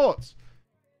to the courts.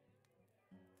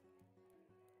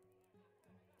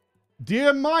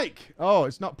 Dear Mike. Oh,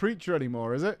 it's not Preacher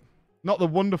anymore, is it? Not the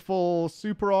wonderful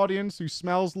super audience who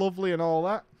smells lovely and all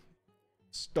that.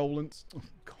 Stolen. Oh,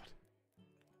 God.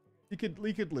 We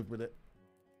could live with it.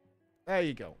 There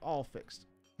you go. All fixed.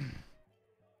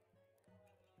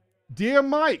 Dear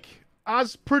Mike,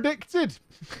 as predicted.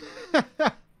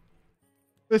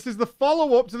 This is the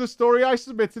follow-up to the story I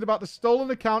submitted about the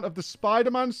stolen account of the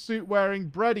Spider-Man suit-wearing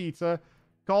bread eater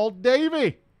called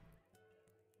Davey.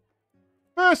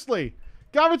 Firstly,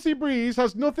 Gravity Breeze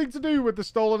has nothing to do with the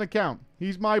stolen account.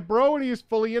 He's my bro and he is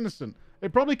fully innocent.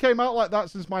 It probably came out like that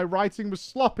since my writing was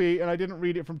sloppy and I didn't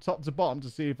read it from top to bottom to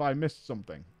see if I missed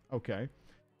something. Okay.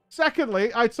 Secondly,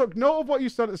 I took note of what you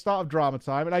said at the start of Drama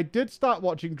Time and I did start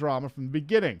watching drama from the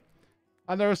beginning.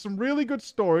 And there are some really good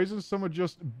stories and some are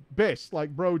just biss,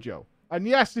 like Brojo. And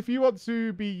yes, if you want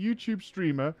to be a YouTube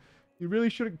streamer, you really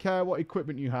shouldn't care what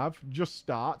equipment you have. Just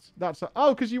start.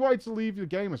 Oh, because you wanted to leave the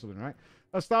game or something, right?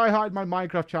 That's how I hired my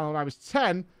Minecraft channel when I was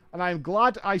 10, and I am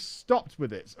glad I stopped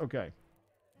with it. Okay.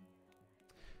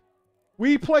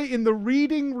 We play in the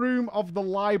reading room of the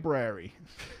library.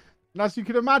 And as you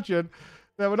can imagine,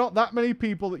 there were not that many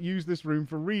people that used this room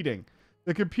for reading.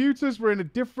 The computers were in a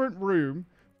different room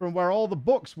from where all the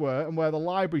books were and where the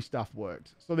library staff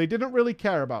worked. So they didn't really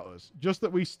care about us. Just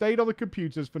that we stayed on the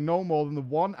computers for no more than the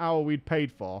 1 hour we'd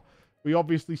paid for. We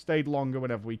obviously stayed longer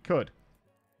whenever we could.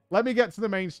 Let me get to the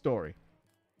main story.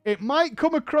 It might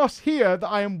come across here that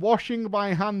I am washing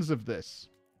my hands of this.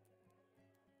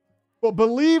 But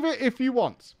believe it if you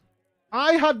want.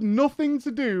 I had nothing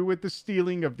to do with the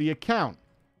stealing of the account.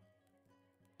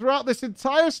 Throughout this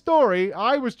entire story,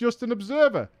 I was just an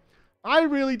observer. I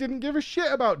really didn't give a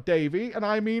shit about Davey, and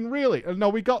I mean really. No,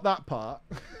 we got that part.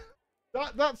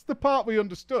 That's the part we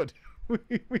understood.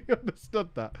 we understood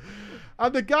that.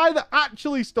 And the guy that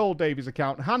actually stole Davey's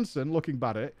account, Hansen, looking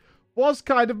back at it, was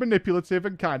kind of manipulative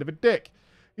and kind of a dick.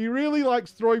 He really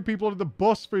likes throwing people under the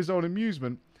bus for his own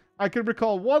amusement. I can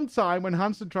recall one time when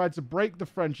Hansen tried to break the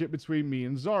friendship between me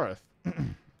and Zorath.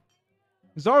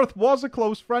 Zorath was a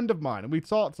close friend of mine, and we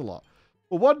talked a lot.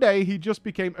 But one day, he just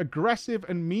became aggressive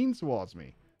and mean towards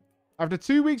me. After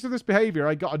 2 weeks of this behavior,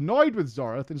 I got annoyed with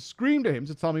Zorath and screamed at him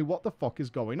to tell me what the fuck is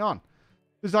going on.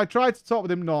 Because I tried to talk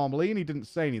with him normally, and he didn't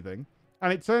say anything.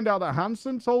 And it turned out that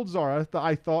Hansen told Zorath that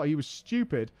I thought he was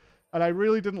stupid, and I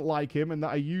really didn't like him, and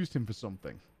that I used him for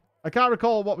something. I can't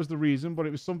recall what was the reason, but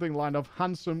it was something line of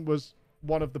Hanson was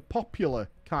one of the popular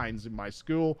kinds in my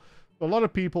school. A lot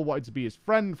of people wanted to be his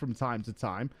friend from time to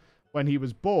time. When he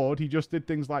was bored, he just did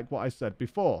things like what I said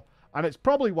before. And it's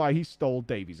probably why he stole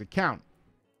Davy's account.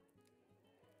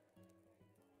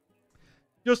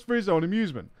 Just for his own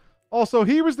amusement. Also,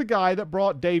 he was the guy that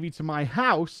brought Davy to my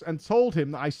house and told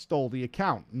him that I stole the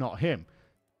account, not him.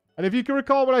 And if you can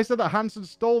recall when I said that Hanson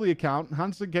stole the account,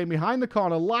 Hanson came behind the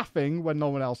corner laughing when no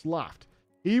one else laughed.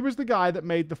 He was the guy that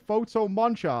made the photo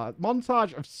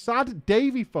montage of sad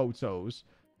Davy photos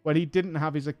when he didn't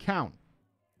have his account.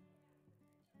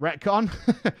 Retcon.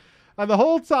 And the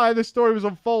whole time this story was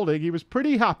unfolding, he was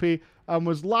pretty happy and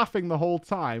was laughing the whole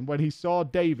time when he saw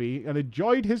Davy and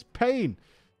enjoyed his pain.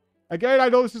 Again, I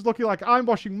know this is looking like I'm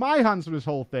washing my hands of this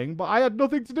whole thing, but I had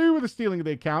nothing to do with the stealing of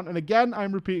the account. And again,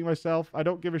 I'm repeating myself. I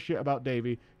don't give a shit about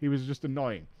Davy. He was just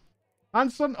annoying.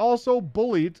 Hanson also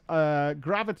bullied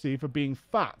Gravity for being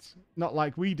fat. Not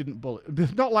like we didn't bully.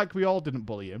 Not like we all didn't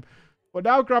bully him. But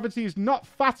now Gravity is not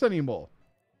fat anymore.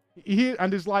 He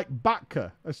is like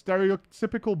Batka, a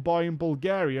stereotypical boy in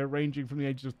Bulgaria, ranging from the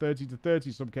ages of 30 to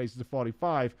 30, some cases to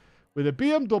 45, with a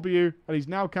BMW, and he's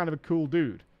now kind of a cool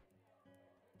dude.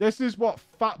 This is what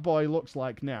Fat Boy looks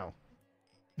like now.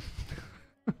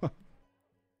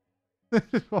 This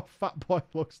is what Fat Boy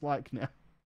looks like now.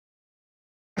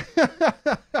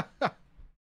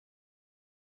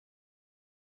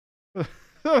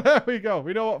 There we go.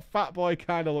 We know what Fat Boy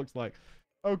kind of looks like.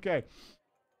 Okay.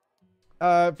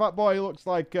 Fat Boy looks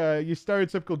like your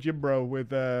stereotypical gym bro with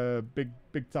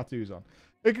big tattoos on.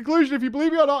 In conclusion, if you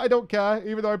believe me or not, I don't care,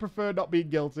 even though I prefer not being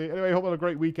guilty. Anyway, I hope you have a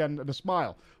great weekend and a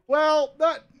smile. Well,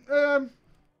 that...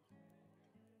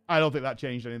 I don't think that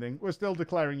changed anything. We're still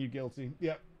declaring you guilty.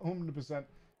 Yep, 100%.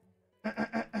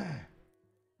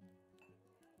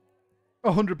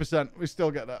 100%. We still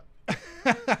get that.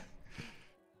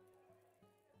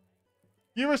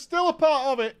 You were still a part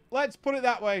of it. Let's put it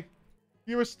that way.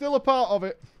 You were still a part of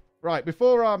it. Right,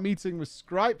 before our meeting with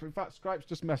Scripe, in fact, Scripe's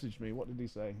just messaged me. What did he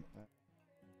say?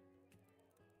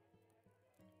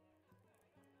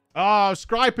 Oh,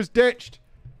 Scripe has ditched.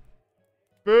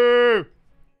 Boo!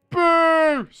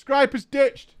 Boo! Scripe has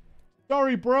ditched.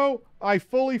 Sorry, bro. I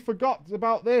fully forgot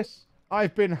about this.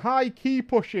 I've been high key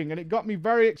pushing, and it got me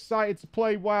very excited to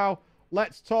play WoW.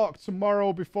 Let's talk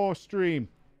tomorrow before stream.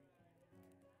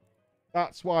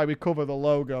 That's why we cover the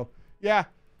logo. Yeah.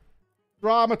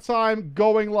 Drama time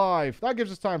going live. That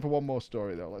gives us time for one more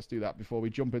story, though. Let's do that before we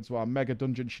jump into our Mega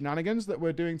Dungeon shenanigans that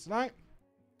we're doing tonight.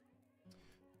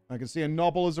 I can see a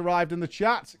Nobble has arrived in the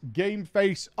chat. Game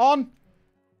face on.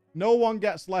 No one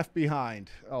gets left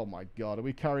behind. Oh my god, are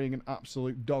we carrying an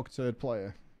absolute dog turd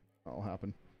player? That'll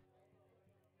happen.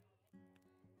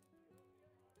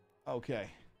 Okay.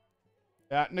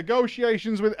 Yeah,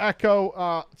 negotiations with Echo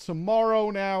are tomorrow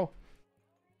now.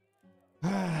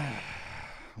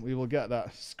 We will get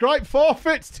that. Scripe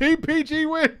forfeits, Team PG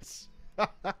wins.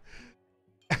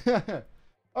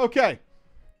 Okay.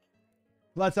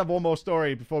 Let's have one more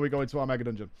story before we go into our Mega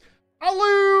Dungeon.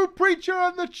 Hello, Preacher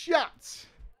in the chat.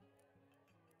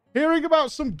 Hearing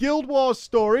about some Guild Wars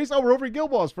stories. Oh, we're over in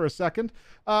Guild Wars for a second.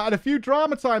 And a few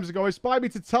drama times ago, inspired me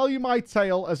to tell you my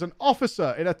tale as an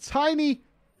officer in a tiny,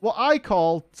 what I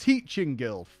call, teaching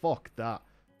guild. Fuck that.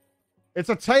 It's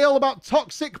a tale about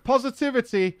toxic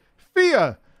positivity,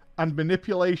 fear, and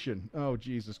manipulation. Oh,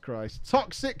 Jesus Christ.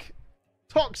 Toxic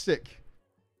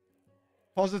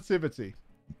positivity.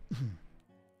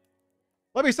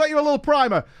 Let me set you a little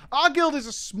primer. Our guild is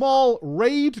a small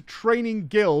raid training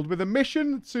guild with a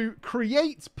mission to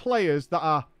create players that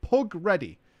are pug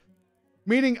ready.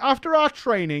 Meaning after our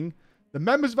training, the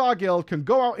members of our guild can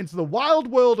go out into the wild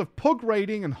world of pug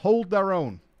raiding and hold their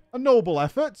own. A noble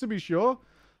effort, to be sure.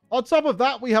 On top of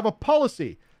that, we have a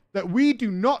policy that we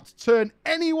do not turn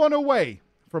anyone away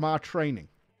from our training.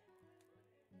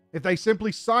 If they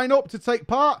simply sign up to take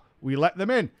part, we let them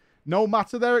in, no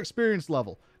matter their experience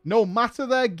level. No matter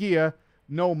their gear,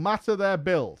 no matter their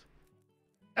build.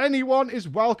 Anyone is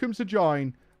welcome to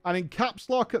join, and in caps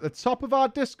lock at the top of our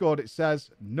Discord it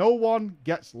says, no one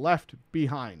gets left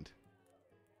behind.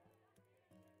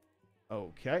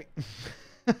 Okay.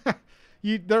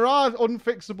 There are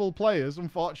unfixable players,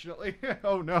 unfortunately.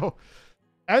 Oh no.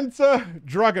 Enter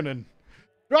Dragonon.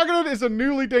 Dragonon is a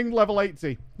newly dinged level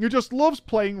 80 who just loves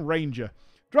playing Ranger.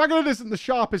 Dragonon isn't the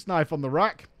sharpest knife on the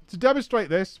rack. To demonstrate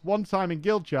this, one time in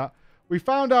guild chat, we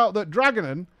found out that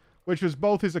Dragonon, which was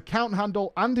both his account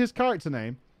handle and his character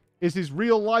name, is his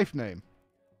real life name.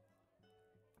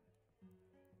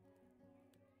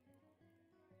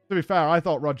 To be fair, I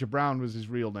thought Roger Brown was his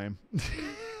real name.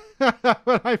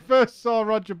 when I first saw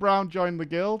Roger Brown join the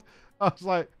guild, I was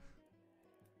like,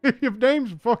 if your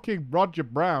name's fucking Roger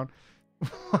Brown,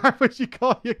 why would you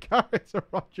call your character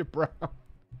Roger Brown?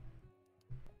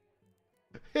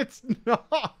 It's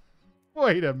not.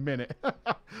 Wait a minute.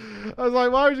 I was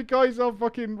like, why would you call yourself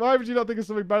fucking... Why would you not think of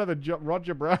something better than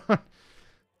Roger Brown?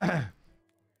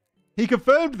 He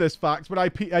confirmed this fact when I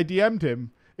DM'd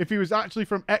him if he was actually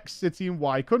from X city and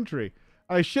Y country.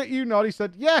 And I shit you not, he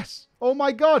said, yes. Oh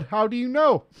my god, how do you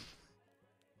know?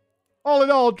 All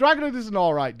in all, Dragonid is an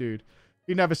alright dude.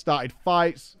 He never started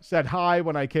fights, said hi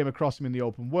when I came across him in the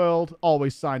open world,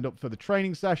 always signed up for the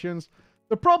training sessions.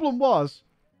 The problem was,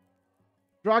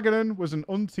 Dragonon was an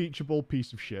unteachable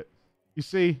piece of shit. You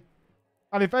see,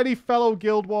 and if any fellow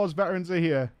Guild Wars veterans are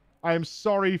here, I am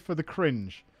sorry for the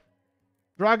cringe.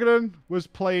 Dragonon was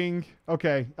playing...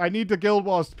 Okay, I need the Guild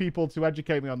Wars people to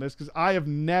educate me on this, because I have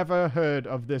never heard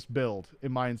of this build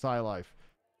in my entire life.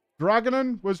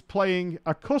 Dragonon was playing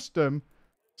a custom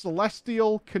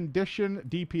Celestial Condition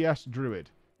DPS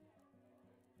Druid.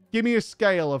 Give me a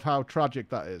scale of how tragic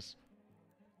that is.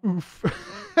 Oof.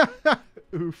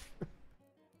 Oof.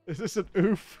 Is this an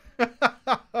oof?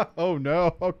 Oh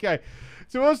no. Okay.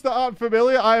 To us that aren't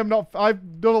familiar, I've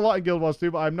done a lot in Guild Wars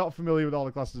 2, but I'm not familiar with all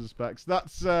the classes and specs.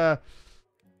 That's,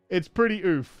 it's pretty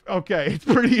oof. Okay. It's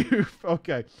pretty oof.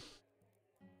 Okay.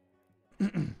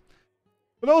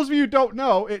 For those of you who don't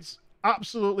know, it's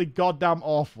absolutely goddamn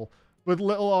awful, with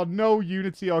little or no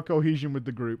unity or cohesion with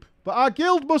the group. But our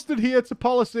guild must adhere to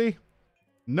policy.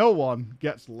 No one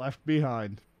gets left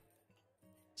behind.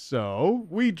 So,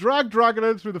 we drag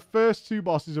Dragonon through the first two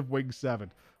bosses of Wing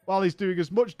 7, while he's doing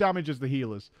as much damage as the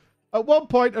healers. At one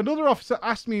point, another officer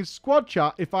asked me in squad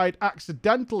chat if I'd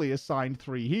accidentally assigned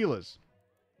 3 healers.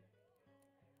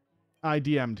 I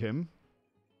DM'd him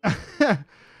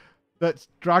that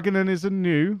Dragonon is a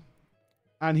new,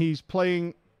 and he's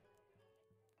playing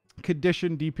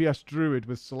Condition DPS Druid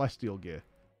with Celestial gear.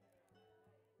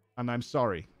 And I'm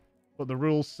sorry, but the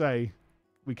rules say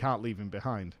we can't leave him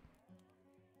behind.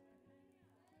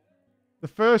 The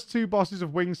first 2 bosses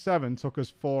of Wing 7 took us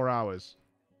 4 hours.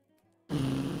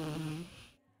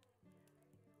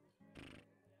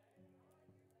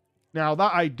 Now,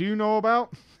 that I do know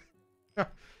about.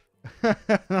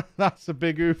 That's a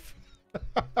big oof.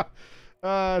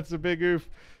 That's a big oof.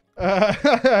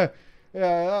 Yeah,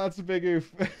 that's a big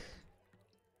oof.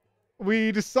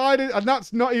 We decided, and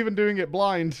that's not even doing it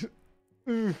blind.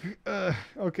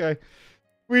 Okay.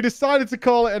 We decided to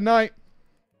call it a night.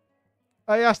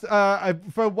 I asked,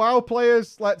 for WoW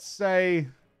players, let's say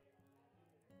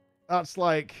that's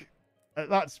like,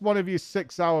 that's one of your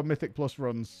 6-hour Mythic Plus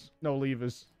runs, no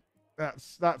levers.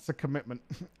 That's a commitment.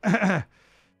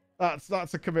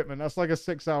 That's a commitment. That's like a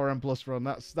 6-hour M+ run.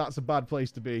 That's a bad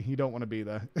place to be. You don't want to be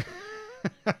there.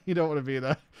 You don't want to be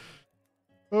there.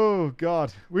 Oh,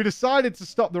 God. We decided to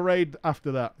stop the raid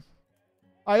after that.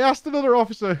 I asked another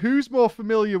officer who's more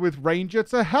familiar with Ranger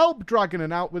to help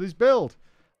Dragonon out with his build.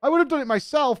 I would have done it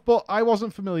myself, but I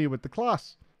wasn't familiar with the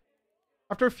class.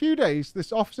 After a few days,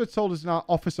 this officer told us in our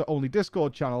officer-only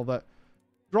Discord channel that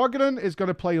Dragonon is going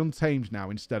to play Untamed now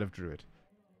instead of Druid.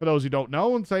 For those who don't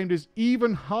know, Untamed is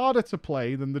even harder to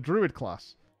play than the Druid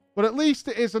class, but at least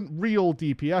it isn't real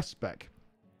DPS spec.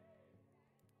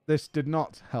 This did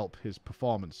not help his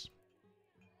performance.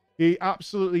 He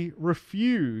absolutely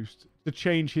refused to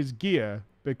change his gear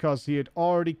because he had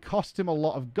already cost him a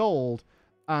lot of gold,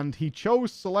 and he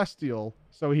chose Celestial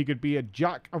so he could be a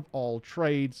jack of all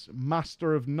trades,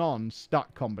 master of none stat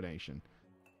combination.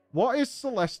 What is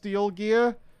Celestial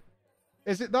gear?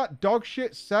 Is it that dog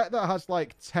shit set that has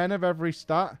like 10 of every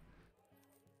stat?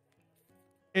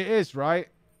 It is, right?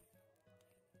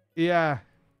 Yeah.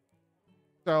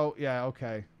 So, yeah,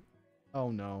 okay.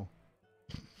 Oh, no.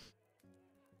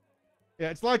 Yeah,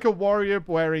 it's like a warrior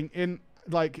wearing in,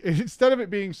 like, instead of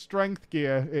it being strength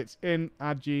gear, it's in,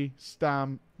 agi,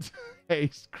 stam,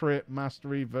 haste, crit,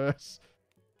 mastery, verse,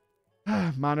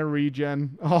 mana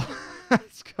regen. Oh,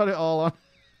 it's got it all on.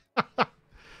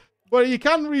 Well, you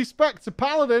can respect a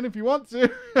paladin if you want to.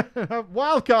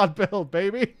 Wildcard build,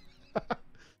 baby.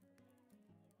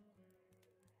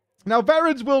 Now,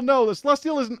 veterans will know that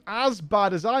Celestial isn't as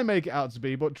bad as I make it out to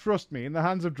be, but trust me, in the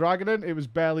hands of Dragonon, it was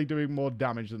barely doing more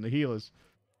damage than the healers.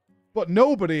 But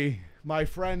nobody, my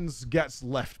friends, gets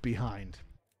left behind.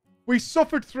 We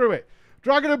suffered through it.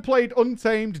 Dragonon played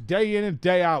Untamed day in and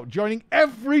day out, joining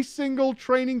every single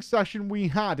training session we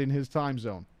had in his time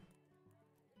zone.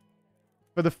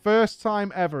 For the first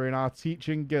time ever in our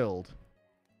teaching guild,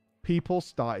 people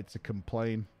started to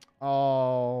complain.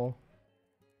 Oh.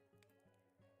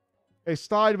 It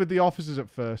started with the officers at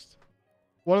first.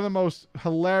 one of the most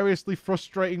hilariously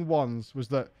frustrating ones was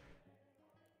that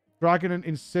Dragonon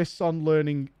insists on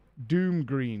learning Doom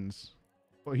Greens,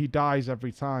 but he dies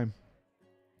every time.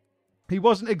 He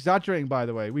wasn't exaggerating, by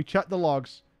the way. We checked the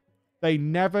logs. They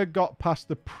never got past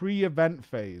the pre-event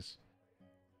phase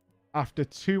after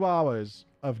 2 hours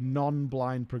of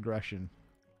non-blind progression.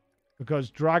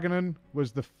 Because Dragonon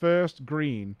was the first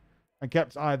green and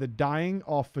kept either dying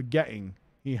or forgetting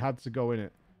he had to go in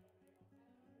it.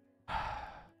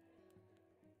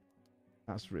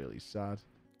 That's really sad.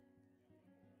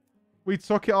 We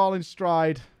took it all in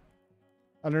stride.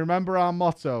 And remember our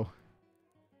motto.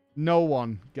 No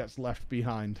one gets left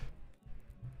behind.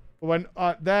 When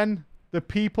then the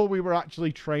people we were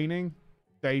actually training,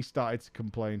 they started to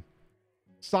complain.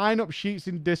 Sign-up sheets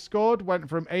in Discord went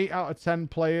from 8 out of 10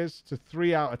 players to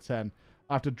 3 out of 10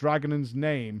 after Dragonon's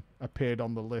name appeared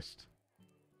on the list.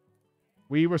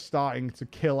 We were starting to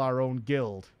kill our own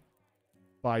guild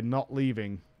by not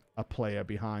leaving a player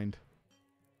behind.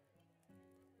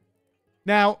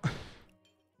 Now,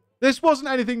 this wasn't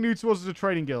anything new to us as a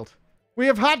training guild. We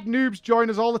have had noobs join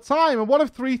us all the time, and one of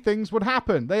 3 things would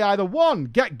happen. They either 1,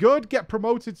 get good, get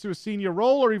promoted to a senior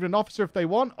role or even an officer if they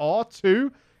want, or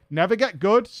 2, never get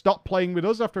good, stop playing with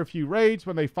us after a few raids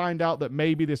when they find out that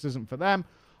maybe this isn't for them,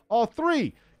 or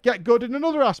 3, get good in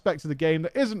another aspect of the game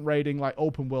that isn't raiding, like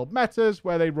open world metas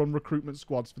where they run recruitment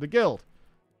squads for the guild.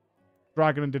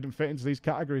 Dragonon didn't fit into these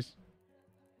categories.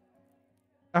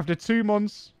 After 2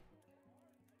 months,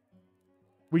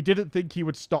 we didn't think he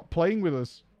would stop playing with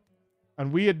us.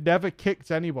 And we had never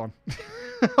kicked anyone.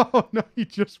 Oh no, he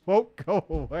just won't go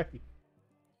away.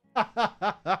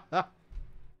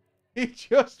 He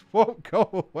just won't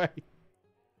go away.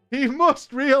 He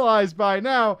must realize by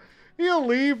now, he'll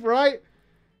leave, right?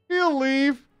 He'll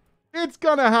leave. It's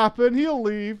gonna happen. He'll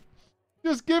leave.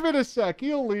 Just give it a sec.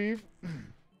 He'll leave.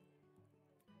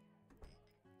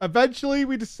 Eventually,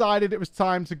 we decided it was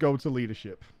time to go to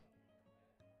leadership.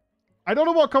 I don't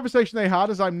know what conversation they had,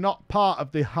 as I'm not part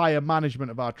of the higher management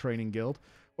of our training guild,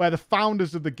 where the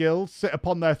founders of the guild sit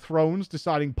upon their thrones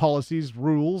deciding policies,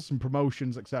 rules, and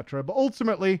promotions, etc. But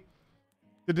ultimately,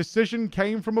 the decision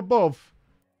came from above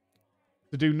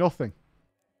to do nothing.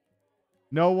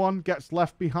 No one gets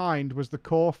left behind was the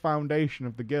core foundation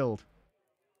of the guild.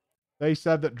 They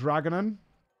said that Dragonon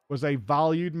was a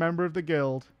valued member of the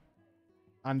guild,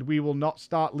 and we will not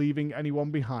start leaving anyone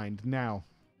behind now.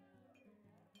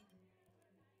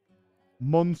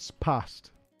 Months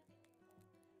passed.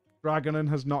 Dragonon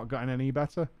has not gotten any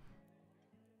better.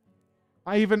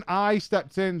 Even I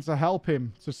stepped in to help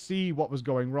him to see what was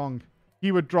going wrong.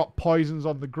 He would drop poisons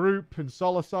on the group in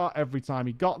Solisar every time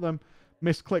he got them,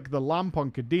 misclick the lamp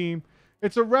on Kadim.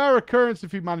 It's a rare occurrence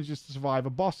if he manages to survive a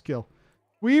boss kill.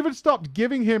 We even stopped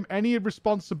giving him any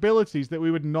responsibilities that we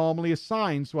would normally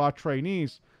assign to our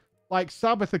trainees, like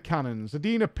Sabbather cannons,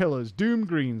 Adina pillars, Doom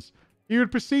Greens. He would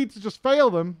proceed to just fail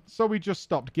them, so we just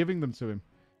stopped giving them to him.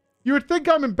 You would think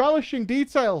I'm embellishing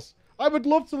details. I would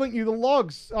love to link you the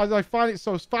logs, as I find it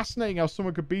so fascinating how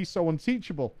someone could be so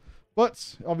unteachable.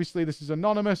 But, obviously, this is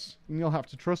anonymous, and you'll have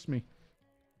to trust me.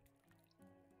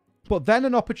 But then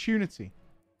an opportunity.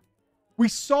 We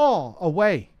saw a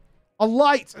way. A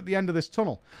light at the end of this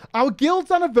tunnel. Our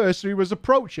guild's anniversary was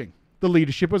approaching. The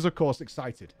leadership was, of course,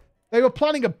 excited. They were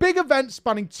planning a big event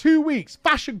spanning 2 weeks,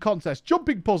 fashion contests,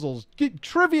 jumping puzzles,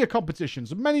 trivia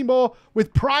competitions, and many more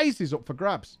with prizes up for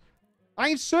grabs. I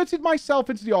inserted myself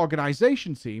into the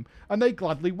organization team, and they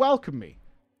gladly welcomed me.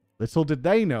 Little did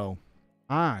they know,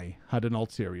 I had an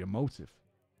ulterior motive.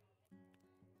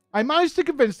 I managed to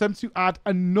convince them to add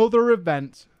another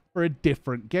event for a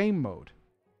different game mode,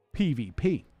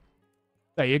 PvP.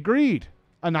 They agreed,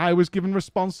 and I was given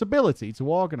responsibility to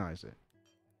organize it.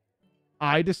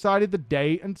 I decided the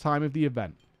date and time of the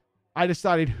event. I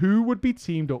decided who would be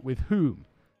teamed up with whom.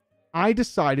 I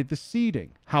decided the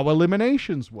seeding, how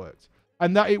eliminations worked,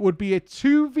 and that it would be a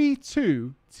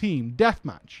 2v2 team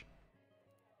deathmatch.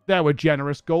 There were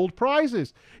generous gold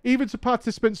prizes, even to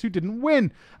participants who didn't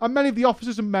win, and many of the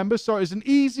officers and members saw it as an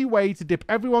easy way to dip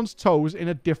everyone's toes in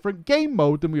a different game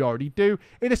mode than we already do,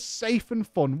 in a safe and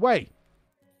fun way.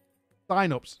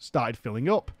 Sign-ups started filling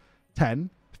up. 10,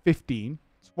 15,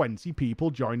 20 people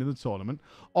joining the tournament,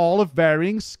 all of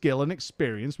varying skill and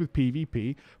experience with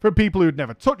PvP, from people who had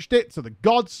never touched it to the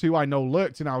gods who I know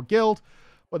lurked in our guild,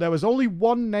 but there was only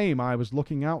one name I was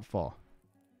looking out for.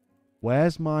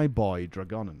 Where's my boy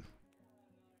Dragonon?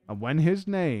 And when his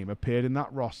name appeared in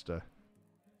that roster,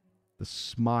 the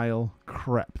smile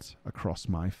crept across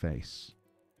my face.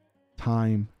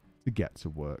 Time to get to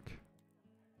work.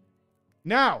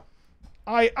 Now,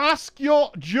 I ask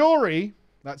your jury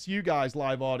That's you guys,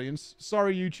 live audience.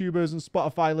 Sorry, YouTubers and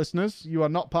Spotify listeners. You are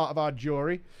not part of our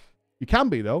jury. You can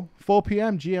be, though. 4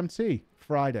 p.m. GMT,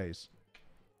 Fridays.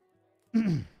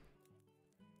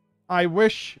 I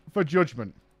wish for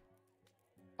judgment.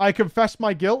 I confess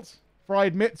my guilt, for I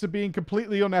admit to being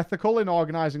completely unethical in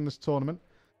organizing this tournament.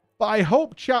 But I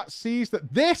hope chat sees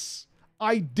that this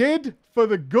I did for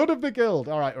the good of the guild.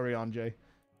 All right, Orion J.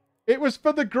 It was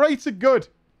for the greater good.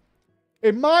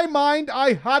 In my mind,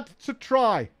 I had to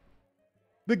try.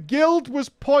 The guild was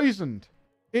poisoned.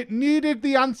 It needed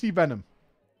the anti-venom.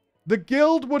 The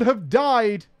guild would have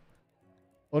died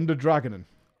under Dragonin.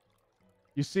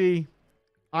 You see,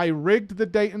 I rigged the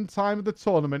date and time of the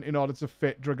tournament in order to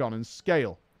fit Dragonin's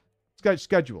schedule.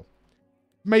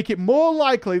 Make it more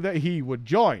likely that he would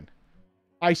join.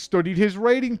 I studied his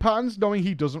raiding patterns, knowing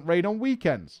he doesn't raid on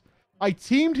weekends. I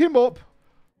teamed him up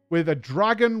with a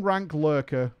dragon rank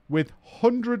lurker with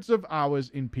hundreds of hours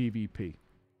in PvP.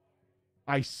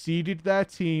 I seeded their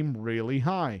team really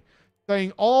high,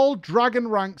 saying all dragon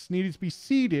ranks needed to be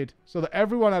seeded so that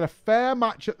everyone had a fair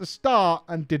match at the start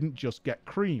and didn't just get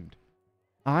creamed.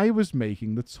 I was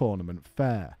making the tournament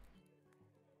fair.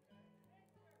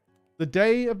 The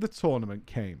day of the tournament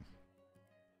came.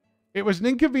 It was an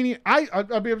inconvenient... I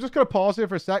mean, I'm just going to pause here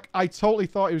for a sec. I totally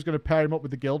thought he was going to pair him up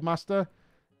with the Guildmaster,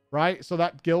 right? So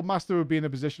that Guildmaster would be in a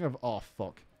position of, oh,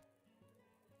 fuck.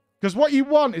 Because what you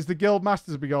want is the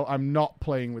Guildmasters to go, I'm not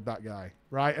playing with that guy,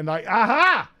 right? And like,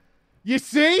 aha! You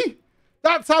see?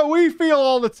 That's how we feel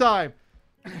all the time.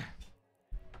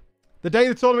 The day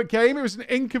the tournament came, it was an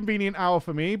inconvenient hour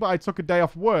for me, but I took a day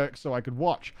off work so I could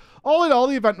watch. All in all,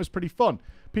 the event was pretty fun.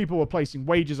 People were placing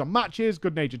wagers on matches,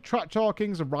 good-natured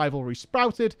trash-talkings, and rivalry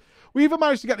sprouted. We even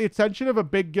managed to get the attention of a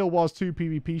big Guild Wars 2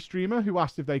 PvP streamer who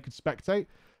asked if they could spectate.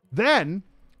 Then,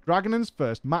 Dragonin's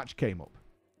first match came up,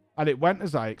 and it went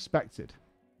as I expected.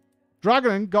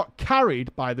 Dragonin got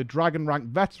carried by the Dragon Rank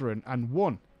veteran and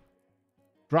won.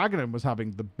 Dragonin was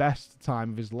having the best time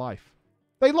of his life.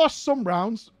 They lost some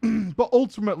rounds, but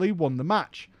ultimately won the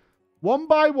match. One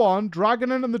by one,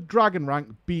 Dragonin and the Dragon Rank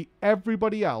beat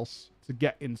everybody else to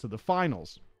get into the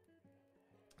finals.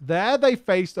 There, they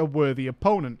faced a worthy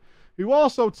opponent, who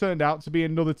also turned out to be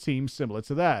another team similar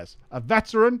to theirs. A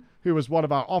veteran, who was one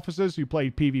of our officers who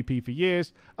played PvP for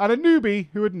years, and a newbie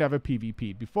who had never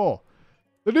PvP'd before.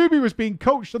 The newbie was being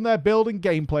coached on their build and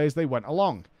gameplay as they went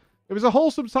along. It was a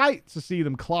wholesome sight to see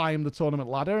them climb the tournament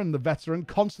ladder and the veteran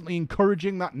constantly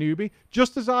encouraging that newbie,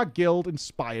 just as our guild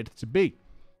inspired to be.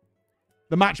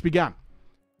 The match began,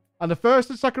 and the first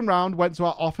and second round went to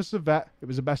our officer vet. It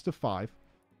was a best of 5.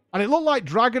 And it looked like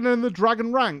Dragon and the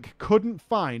Dragon Rank couldn't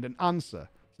find an answer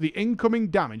to the incoming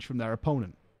damage from their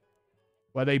opponent,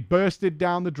 where they bursted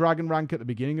down the Dragon Rank at the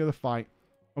beginning of the fight,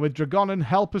 and with Dragonin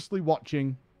helplessly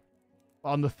watching.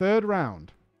 On the third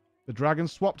round, the Dragon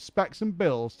swapped specs and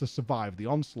builds to survive the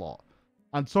onslaught,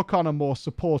 and took on a more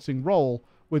supporting role,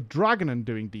 with Dragonin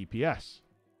doing DPS.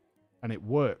 And it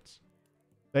worked.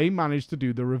 They managed to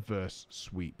do the reverse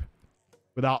sweep,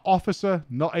 with our officer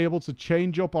not able to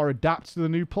change up or adapt to the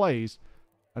new plays,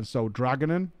 and so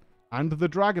Dragonin and the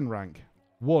Dragon Rank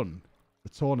won the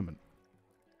tournament.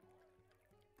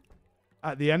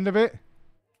 At the end of it,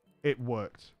 it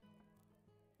worked.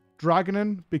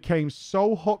 Dragonin became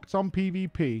so hooked on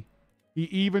PvP, he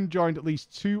even joined at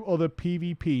least 2 other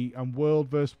PvP and World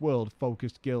vs. World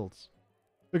focused guilds.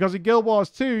 Because in Guild Wars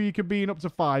 2, you could be in up to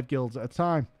 5 guilds at a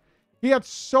time. He had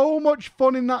so much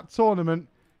fun in that tournament,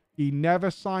 he never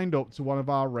signed up to one of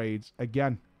our raids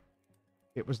again.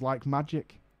 It was like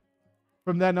magic.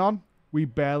 From then on, we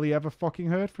barely ever fucking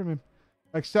heard from him.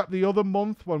 Except the other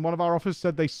month when one of our officers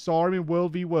said they saw him in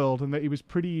World v World and that he was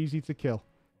pretty easy to kill.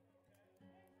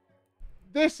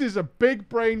 This is a big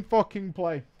brain fucking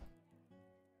play.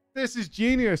 This is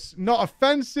genius. Not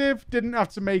offensive. Didn't have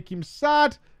to make him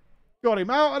sad. Got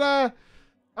him out of there.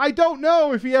 I don't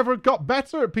know if he ever got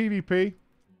better at PvP.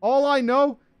 All I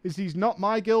know is he's not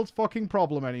my guild's fucking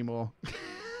problem anymore.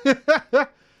 So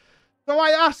I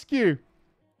ask you,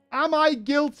 am I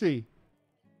guilty?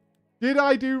 Did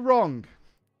I do wrong?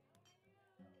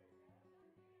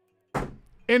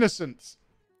 Innocence.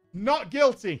 Not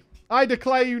guilty. I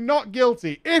declare you not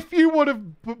guilty. If you would have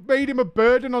made him a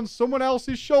burden on someone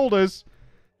else's shoulders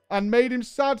and made him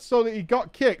sad so that he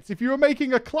got kicked, if you were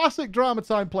making a classic drama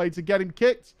time play to get him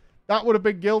kicked, that would have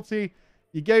been guilty.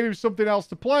 You gave him something else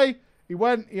to play. He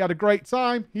went. He had a great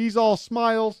time. He's all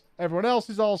smiles. Everyone else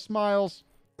is all smiles.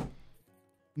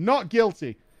 Not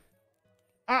guilty.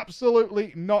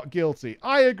 Absolutely not guilty.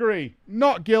 I agree.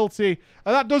 Not guilty.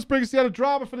 And that does bring us to the end of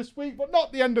drama for this week, but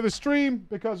not the end of the stream,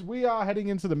 because we are heading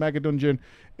into the Mega Dungeon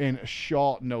in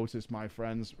short notice, my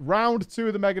friends. Round 2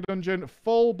 of the Mega Dungeon,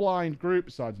 full blind group,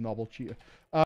 besides Noble Cheater.